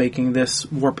table, is making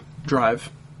this warp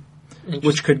drive,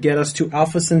 which could get us to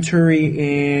Alpha Centauri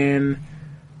in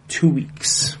 2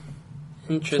 weeks.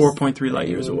 4.3 light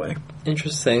years away.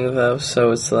 Interesting, though.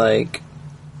 So it's like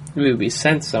we would be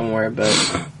sent somewhere,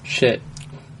 but shit.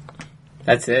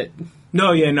 That's it.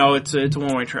 No, it's a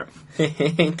one-way trip.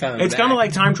 It's kind of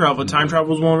like time travel. Time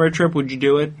travel is a one-way trip. Would you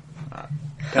do it?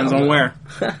 Depends on where.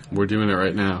 We're doing it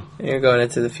right now. You're going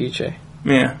into the future.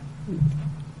 Yeah.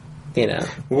 You know.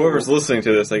 Whoever's listening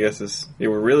to this, I guess,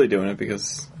 we're really doing it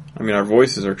because, I mean, our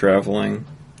voices are traveling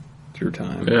through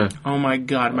time. Yeah. Oh my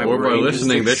god, my Or by brain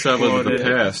listening, they just travel to the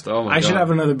exploded. past. Oh my god. I should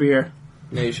have another beer.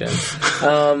 No, you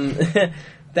shouldn't.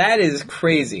 That is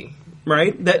crazy.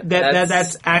 Right?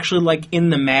 That's actually like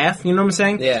in the math, you know what I'm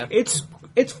saying? Yeah.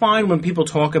 It's fine when people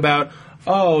talk about,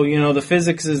 oh, you know, the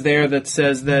physics is there that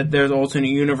says that there's alternate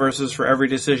universes for every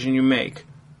decision you make.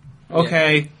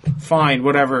 Okay, fine,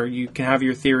 whatever. You can have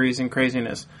your theories and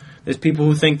craziness. There's people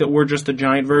who think that we're just a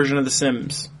giant version of The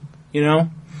Sims, you know?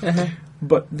 Uh-huh.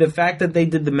 But the fact that they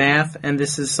did the math and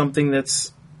this is something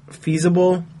that's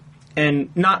feasible, and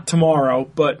not tomorrow,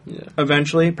 but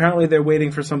eventually, apparently they're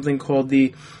waiting for something called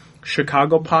the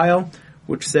Chicago Pile,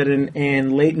 which said in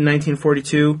late in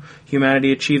 1942,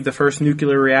 humanity achieved the first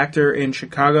nuclear reactor in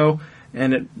Chicago,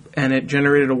 and it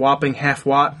generated a whopping half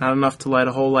watt, not enough to light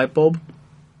a whole light bulb.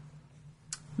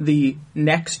 The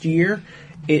next year,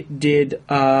 it did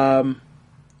about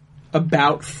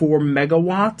 4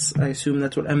 megawatts. I assume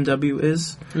that's what MW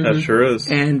is. That sure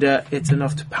is. And it's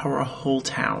enough to power a whole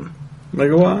town.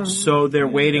 Megawatt? So they're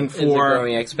waiting Is it for...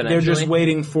 growing exponentially? They're just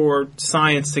waiting for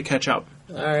science to catch up.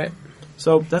 All right.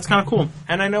 So that's kind of cool.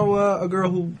 And I know a girl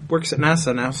who works at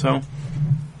NASA now, so...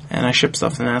 And I ship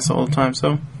stuff to NASA all the time,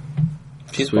 so...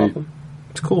 She's Sweet. welcome.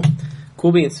 It's cool.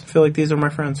 Cool beans. I feel like these are my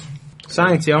friends.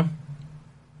 Science, yo.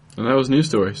 And that was news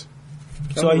stories.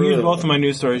 So I really used both long. of my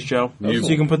news stories, Joe. So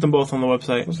you can put them both on the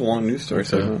website. It was a long news story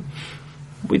segment.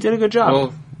 We did a good job.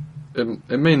 Well,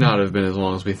 it may not have been as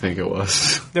long as we think it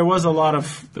was. There was a lot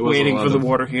of There was a waiting lot for the of-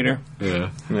 water heater, Yeah.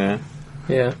 Yeah.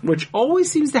 Yeah. which always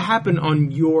seems to happen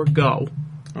on your go.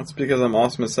 That's because I'm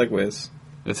awesome at segues.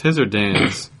 It's his or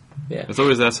Dan's. Yeah. It's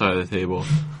always that side of the table.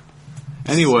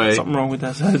 Anyway, Something wrong with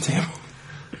that side of the table.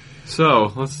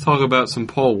 so let's talk about some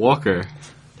Paul Walker.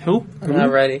 Who? I'm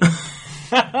not ready.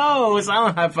 Oh,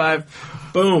 silent high five.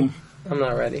 Boom. I'm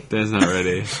not ready. Dan's not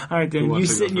ready. All right, Who then. You wants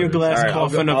to sit go in your first? glass All right,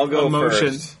 coffin I'll of go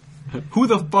emotions. first. Who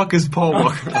the fuck is Paul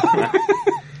Walker?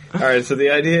 All right, so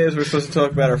the idea is we're supposed to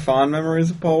talk about our fond memories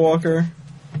of Paul Walker.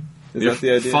 Is Your that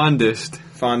the idea? fondest.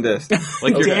 Fondest.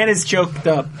 Like your Dan is choked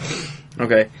up.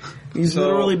 Okay. He's So,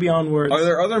 literally beyond words. Are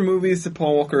there other movies that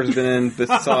Paul Walker has been in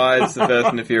besides the Fast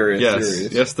and the Furious Yes,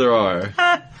 series? yes, there are.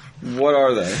 What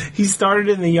are they? He started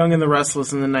in The Young and the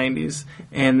Restless in the 90s,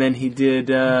 and then he did...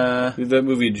 He did that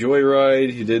movie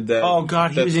Joyride. He did that. Oh,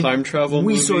 God, he that was in... time travel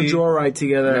We movie. saw Joyride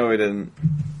together. No, we didn't.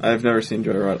 I've never seen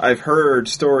Joyride. I've heard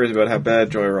stories about how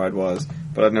bad Joyride was,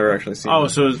 but I've never actually seen Oh, it.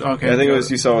 so it was... Okay. I think it was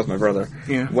you saw it with my brother.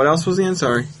 Yeah. What else was he in?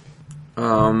 Sorry.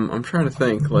 I'm trying to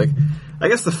think. Like, I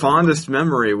guess the fondest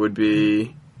memory would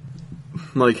be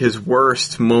like his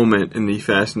worst moment in the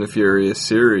Fast and the Furious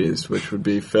series, which would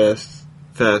be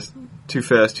Too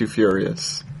Fast, Too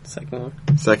Furious. Second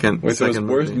one. Second. Wait, so his second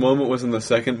worst movie. moment was in the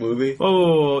second movie?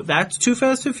 Oh, that's Too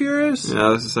Fast, Too Furious? Yeah,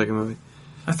 that's the second movie.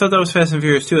 I thought that was Fast and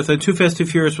Furious 2. I thought Too Fast, Too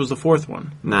Furious was the fourth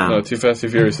one. No, No, Too Fast, Too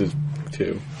Furious is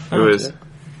 2. it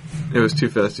was Too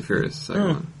Fast, Too Furious. The second Oh.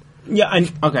 one. Yeah,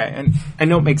 and I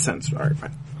know it makes sense. All right,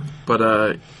 fine.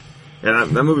 But yeah,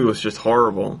 that movie was just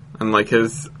horrible, and like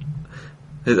his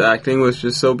acting was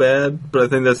just so bad. But I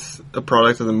think that's a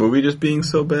product of the movie just being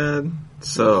so bad.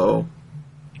 So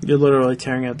You're literally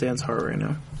tearing out Dan's heart right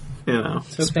now. you know,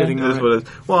 It's okay. Spitting it on is it. what it is.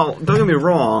 Well, don't get me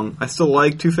wrong. I still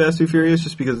like Too Fast, Too Furious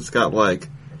just because it's got like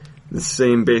the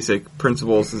same basic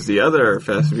principles as the other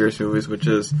Fast and Furious movies, which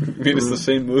is I mean, it's the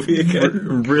same movie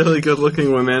again. really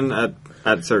good-looking women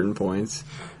at certain points.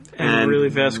 And really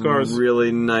fast cars.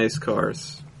 Really nice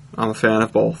cars. I'm a fan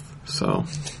of both, so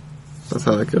that's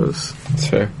how that goes. That's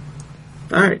fair.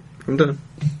 All right, I'm done.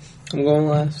 I'm going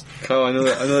last. Kyle, I know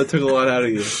that took a lot out of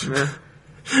you.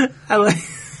 I like.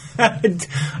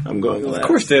 I'm going last. Of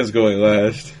course Dan's going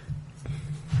last.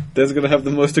 Dan's going to have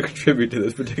the most to contribute to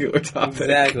this particular topic.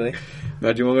 Exactly.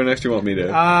 Now, do you want to go next or you want me to?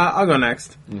 I'll go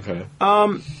next. Okay.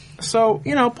 So,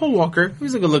 Paul Walker,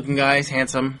 he's a good-looking guy. He's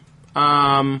handsome.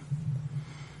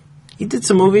 He did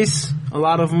some movies. A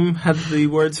lot of them had the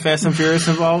words Fast and Furious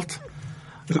involved.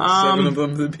 7 of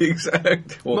them to be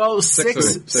exact. Well, six He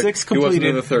wasn't in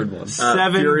completed. the third one.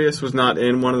 7. Furious was not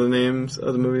in one of the names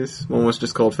of the movies. One was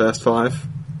just called Fast 5.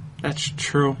 That's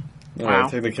true. Alright, Wow.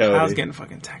 technicality. I was getting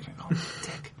fucking technical.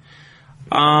 Dick.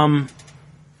 Well,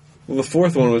 the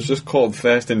fourth one was just called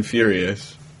Fast and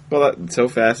Furious. Well, so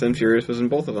Fast and Furious was in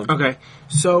both of them. Okay.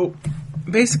 So,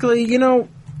 basically,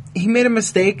 he made a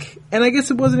mistake, and I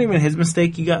guess it wasn't even his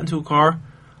mistake. He got into a car.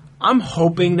 I'm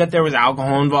hoping that there was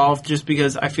alcohol involved, just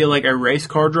because I feel like a race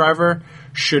car driver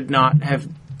should not have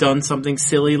done something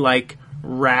silly like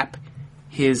wrap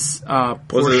his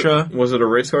Porsche. Was it a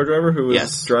race car driver who was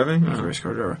Yes. driving? He was a race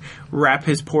car driver. Wrap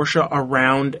his Porsche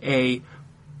around a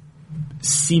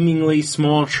seemingly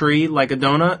small tree like a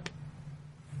donut.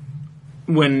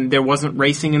 When there wasn't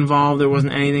racing involved, there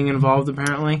wasn't anything involved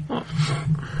apparently.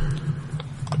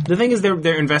 The thing is, they're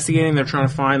investigating. They're trying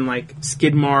to find like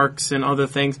skid marks and other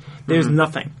things. There's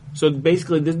nothing. So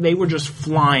basically, they were just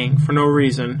flying for no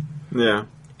reason, Yeah,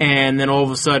 and then all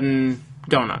of a sudden,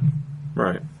 donut.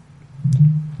 right.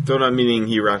 Donut meaning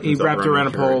he wrapped He himself wrapped around a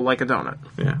the pole tree. like a donut.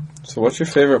 Yeah. So what's your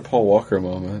favorite Paul Walker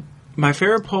moment? My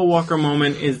favorite Paul Walker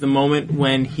moment is the moment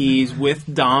when he's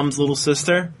with Dom's little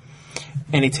sister,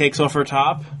 and he takes off her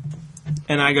top,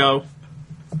 and I go,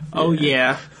 "Oh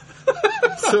yeah."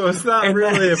 So it's not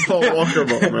really a Paul Walker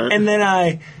moment. And then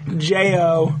I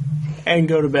J.O. and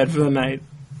go to bed for the night.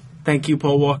 Thank you,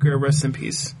 Paul Walker. Rest in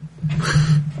peace.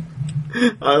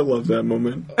 I love that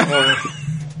moment.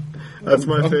 That's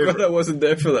my I'm favorite. glad I wasn't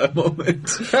there for that moment.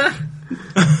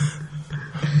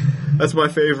 That's my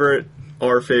favorite.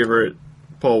 Our favorite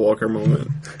Paul Walker moment.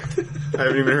 I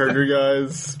haven't even heard you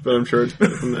guys, but I'm sure it's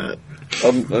better than that.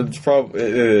 It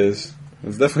is.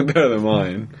 It's definitely better than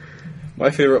mine. My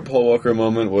favorite Paul Walker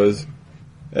moment was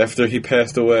after he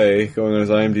passed away, going on his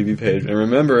IMDb page and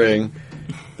remembering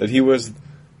that he was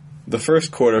the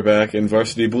first quarterback in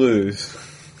Varsity Blues.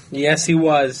 Yes, he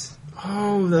was.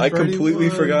 Oh, that's I right, completely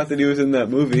forgot that he was in that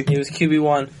movie. He was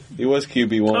QB1. He was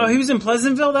QB1. Oh, he was in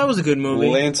Pleasantville? That was a good movie.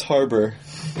 Lance Harbor.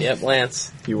 Yep,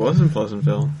 Lance. He was in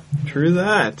Pleasantville. True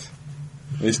that.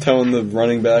 He's telling the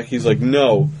running back, he's like,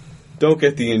 no, don't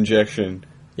get the injection.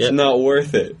 Yep. It's not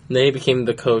worth it. And then he became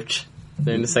the coach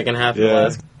during the second half of the Yeah.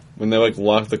 last. When they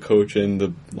lock the coach in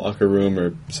the locker room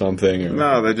or something. Or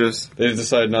No, they just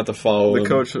decided not to follow him.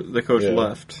 the coach Yeah.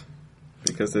 left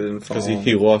because they didn't follow. Because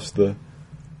he lost the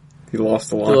he lost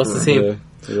the locker lost the room. team.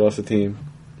 Yeah, he lost the team.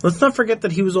 Let's not forget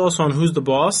that he was also on Who's the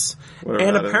Boss, Whatever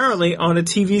and that is. apparently on a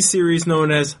TV series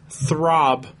known as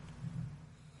Throb.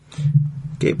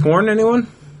 Gay porn, anyone?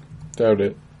 Doubt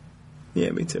it.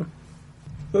 Yeah, me too.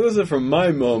 So this is it from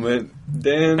my moment.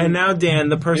 Dan, And now Dan,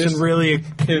 the person Here's- really,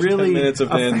 here's really 10 minutes of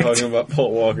Dan affected- talking about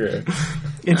Paul Walker.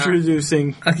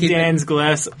 introducing I'll keep Dan's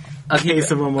glass case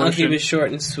of emotion. I'll keep it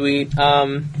short and sweet.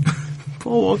 Paul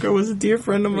Walker was a dear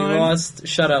friend of We mine. lost.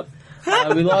 Shut up.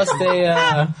 We lost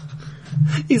a.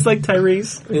 He's like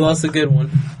Tyrese. We lost a good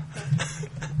one.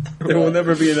 There will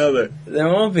never be another. There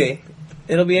won't be.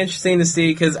 It'll be interesting to see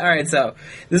because, all right, so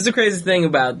this is the crazy thing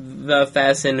about the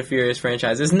Fast and the Furious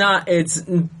franchise. It's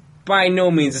by no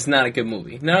means it's not a good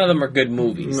movie. None of them are good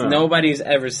movies. No. Nobody's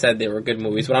ever said they were good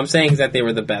movies. What I'm saying is that they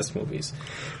were the best movies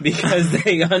because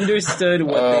they understood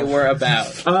what they were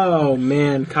about. Oh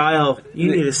man, Kyle,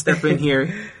 you need to step in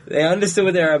here. They understood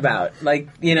what they were about. Like,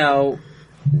 you know,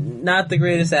 not the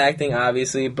greatest acting,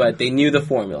 obviously, but they knew the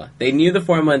formula. They knew the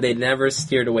formula and they never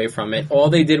steered away from it. All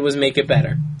they did was make it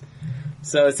better.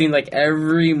 So it seemed like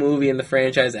every movie in the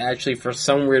franchise actually, for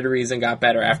some weird reason, got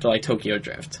better after, like, Tokyo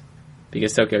Drift.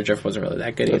 Because Tokyo Drift wasn't really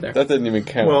that good either. That didn't even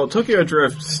count. Well, Tokyo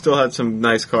Drift still had some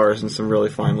nice cars and some really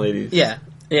fine ladies. Yeah,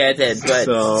 it did. But,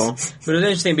 So but it was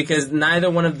interesting because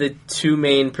neither one of the two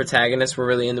main protagonists were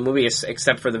really in the movie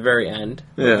except for the very end.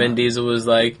 Where Yeah. Vin Diesel was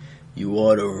like, "You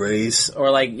want to race?" Or,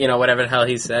 like, you know, whatever the hell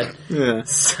he said. yeah,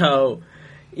 So,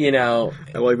 you know,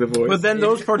 I like the voice. But then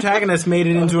those protagonists made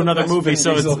it into another movie,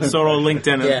 so it's sort of linked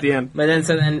in yeah. at the end. But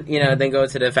then, you know, then go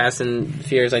to the Fast and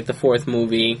Furious, like the fourth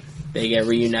movie, they get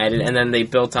reunited, and then they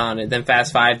built on it. Then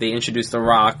Fast 5, they introduced The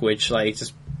Rock, which, like,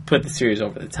 just put the series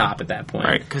over the top at that point.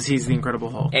 Right, because he's the Incredible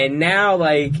Hulk. And now,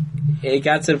 like, it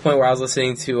got to the point where I was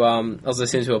listening to a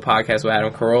podcast with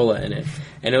Adam Carolla in it,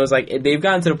 and it was like they've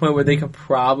gotten to the point where they could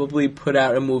probably put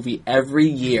out a movie every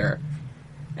year,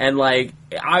 and like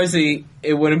obviously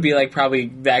it wouldn't be like probably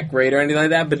that great or anything like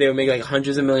that, but they would make like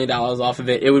hundreds of $millions off of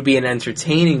it. It would be an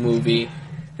entertaining movie,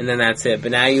 and then that's it.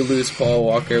 But now you lose Paul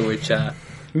Walker, which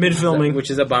Mid-filming. which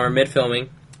is a bummer. Mid-filming.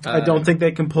 I don't think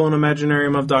they can pull an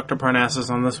Imaginarium of Dr. Parnassus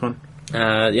on this one.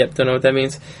 Yep, don't know what that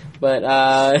means, but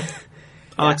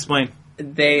I'll explain.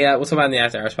 they we'll talk about it in the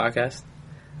After Hours podcast.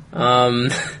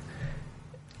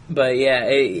 But yeah,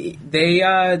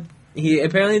 he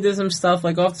apparently did some stuff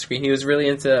like off the screen. He was really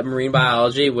into marine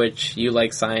biology, which you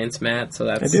like science, Matt. So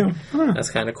that's I do. Huh.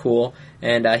 that's kind of cool.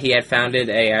 And he had founded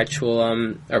a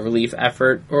relief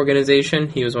effort organization.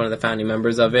 He was one of the founding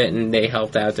members of it, and they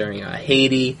helped out during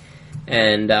Haiti.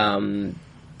 And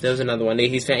there was another one.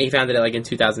 He founded it like in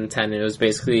 2010, and it was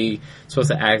basically supposed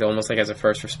to act almost like as a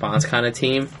first response kind of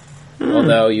team.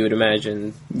 Although you would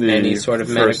imagine any sort of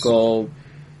medical,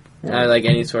 like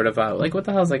any sort of like what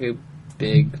the hell is like a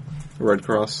big Red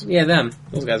Cross. yeah, them.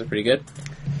 Those guys are pretty good.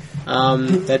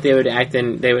 That they would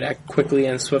act quickly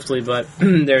and swiftly, but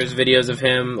there's videos of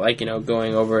him, like, you know,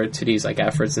 going over to these, like,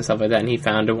 efforts and stuff like that, and he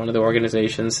founded one of the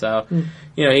organizations, so,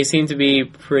 you know, he seemed to be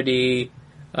pretty,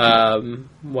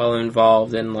 well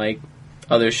involved in, like,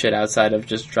 other shit outside of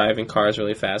just driving cars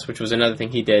really fast, which was another thing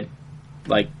he did,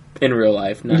 like, in real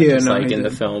life, not just, like, he in the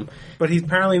did. film. But he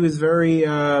apparently was very,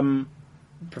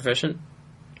 Proficient?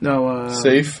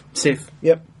 Safe. safe.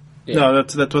 Yep. Yeah. No,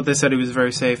 that's what they said. He was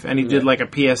very safe, and he did like a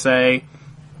PSA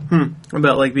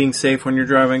about like being safe when you're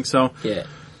driving. So Yeah.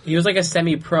 He was like a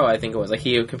semi-pro, I think it was. Like,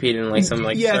 he competed in, like, some,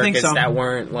 like, Yeah, I think circuits so. that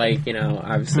weren't, like, you know,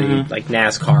 obviously, like,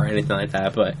 NASCAR or anything like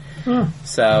that. But,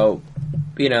 so,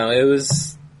 you know, it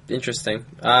was interesting.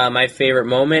 My favorite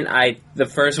moment, the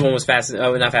first one was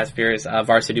not Fast and Furious,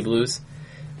 Varsity Blues.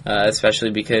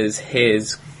 Especially because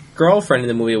his girlfriend in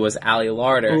the movie was Ali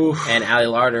Larder. Oof. And Ali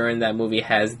Larder in that movie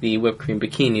has the whipped cream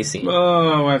bikini scene,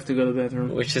 oh, I have to go to the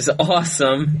bathroom. which is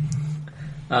awesome.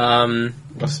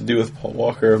 What's to do with Paul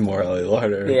Walker, more Ellie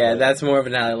Larder. Yeah, that's more of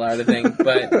an Ali Larder thing.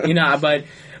 But, you know, but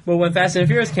when Fast and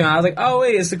Furious came out, I was like, oh,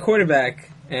 wait, it's the quarterback.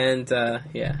 And,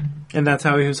 yeah. And that's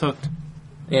how he was hooked.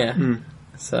 Yeah.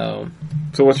 So,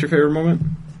 So what's your favorite moment?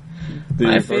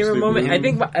 My favorite moment. I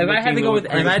think if I had to go with,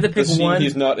 if I had to pick one,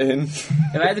 he's not in.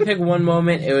 if I had to pick one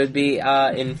moment, it would be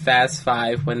in Fast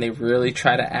 5 when they really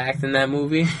try to act in that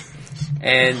movie.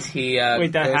 And he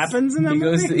wait, that happens in that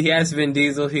movie? He asks Vin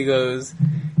Diesel. He goes.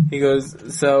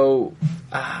 So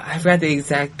I forgot the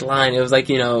exact line. It was like,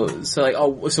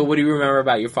 so what do you remember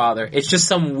about your father? It's just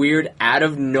some weird out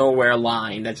of nowhere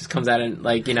line that just comes out and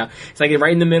it's like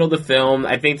right in the middle of the film.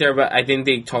 I think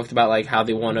they talked about like how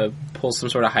they want to pull some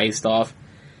sort of heist off,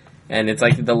 and it's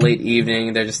like the late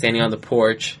evening. They're just standing on the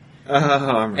porch,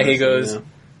 and he goes,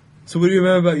 "So what do you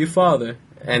remember about your father?"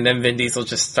 And then Vin Diesel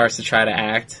just starts to try to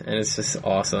act, and it's just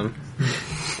awesome.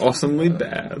 Awesomely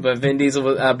bad. But Vin Diesel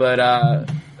was, but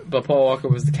Paul Walker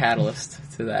was the catalyst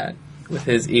to that with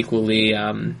his equally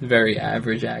very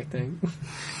average acting.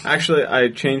 Actually, I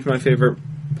changed my favorite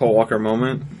Paul Walker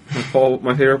moment.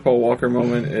 My favorite Paul Walker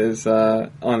moment is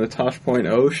on the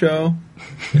Tosh.0 show.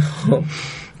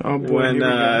 Oh boy, when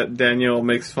Daniel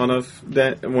makes fun of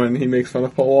when he makes fun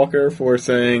of Paul Walker for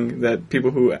saying that people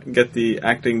who get the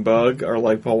acting bug are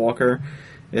like Paul Walker.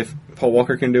 If Paul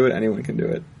Walker can do it, anyone can do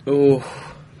it. Ooh,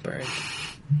 burn.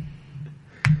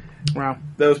 Wow.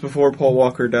 That was before Paul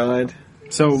Walker died.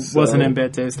 So wasn't in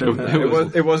bad taste.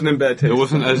 It wasn't in bad taste. It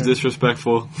wasn't as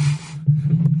disrespectful.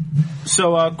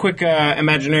 So, quick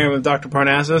Imaginarium of Dr.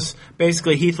 Parnassus.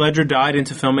 Basically, Heath Ledger died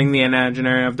into filming the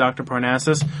Imaginarium of Dr.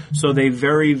 Parnassus. So they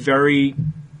very, very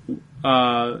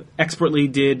expertly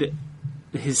did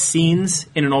his scenes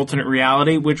in an alternate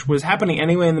reality, which was happening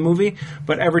anyway in the movie.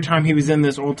 But every time he was in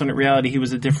this alternate reality, he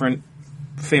was a different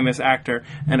famous actor,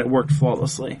 and it worked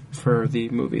flawlessly for the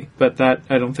movie. But that,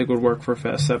 I don't think, would work for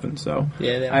Fast 7. So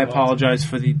I apologize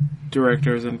for the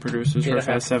directors and producers for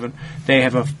Fast 7. They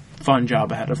have a fun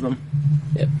job ahead of them.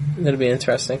 Yep, that'll be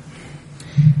interesting.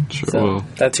 Sure So, will.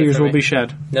 that Tears will be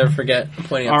shed. Never forget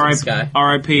pointing up to the sky.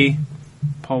 R.I.P.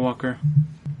 Paul Walker.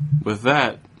 With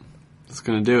that, that's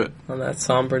going to do it. On that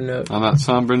somber note. On that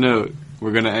somber note,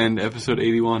 we're going to end episode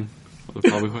 81 of the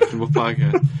Probably Questionable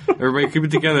Podcast. Everybody keep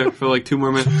it together for like 2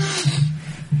 more minutes.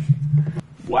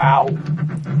 Wow.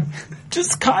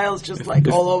 Kyle's just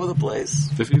all over the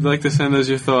place. If you'd like to send us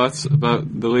your thoughts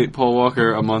about the late Paul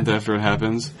Walker a month after it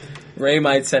happens, Ray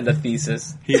might send a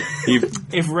thesis.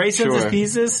 If Ray sends his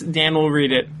thesis, Dan will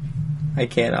read it. I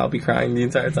can't. I'll be crying the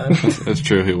entire time. That's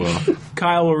true, he will.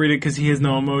 Kyle will read it because he has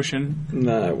no emotion.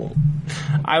 No, I won't.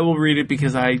 I will read it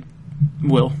because I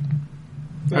will.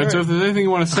 Alright, so if there's anything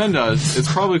you want to send us, it's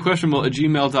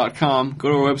probablyquestionable@gmail.com. Go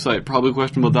to our website,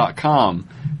 probablyquestionable.com.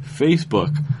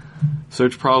 Facebook.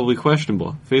 Search Probably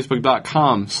Questionable.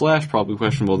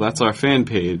 Facebook.com/probablyquestionable. That's our fan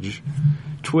page.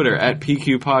 Twitter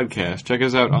 @PQ Podcast. Check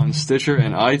us out on Stitcher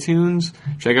and iTunes.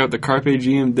 Check out the Carpe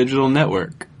Diem Digital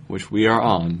Network, which we are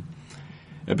on.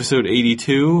 Episode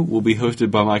 82 will be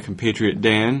hosted by my compatriot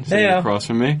Dan, sitting across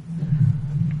from me.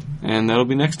 And that'll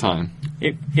be next time.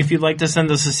 If you'd like to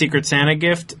send us a Secret Santa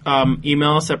gift,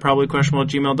 email us at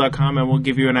probablyquestionable@gmail.com and we'll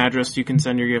give you an address you can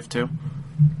send your gift to.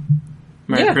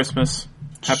 Merry Christmas.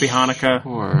 Happy Hanukkah.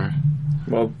 Or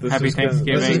Happy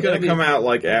Thanksgiving. This is going to come out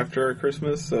after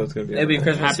Christmas, so it's going to be... It'll be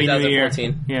Christmas Happy New Year.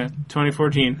 2014. Yeah,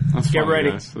 2014. That's Get funny, ready.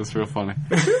 guys. That's real funny.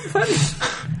 It's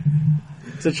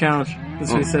a challenge.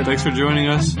 That's what he said. Thanks for joining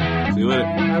us. See you later.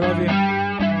 I love you.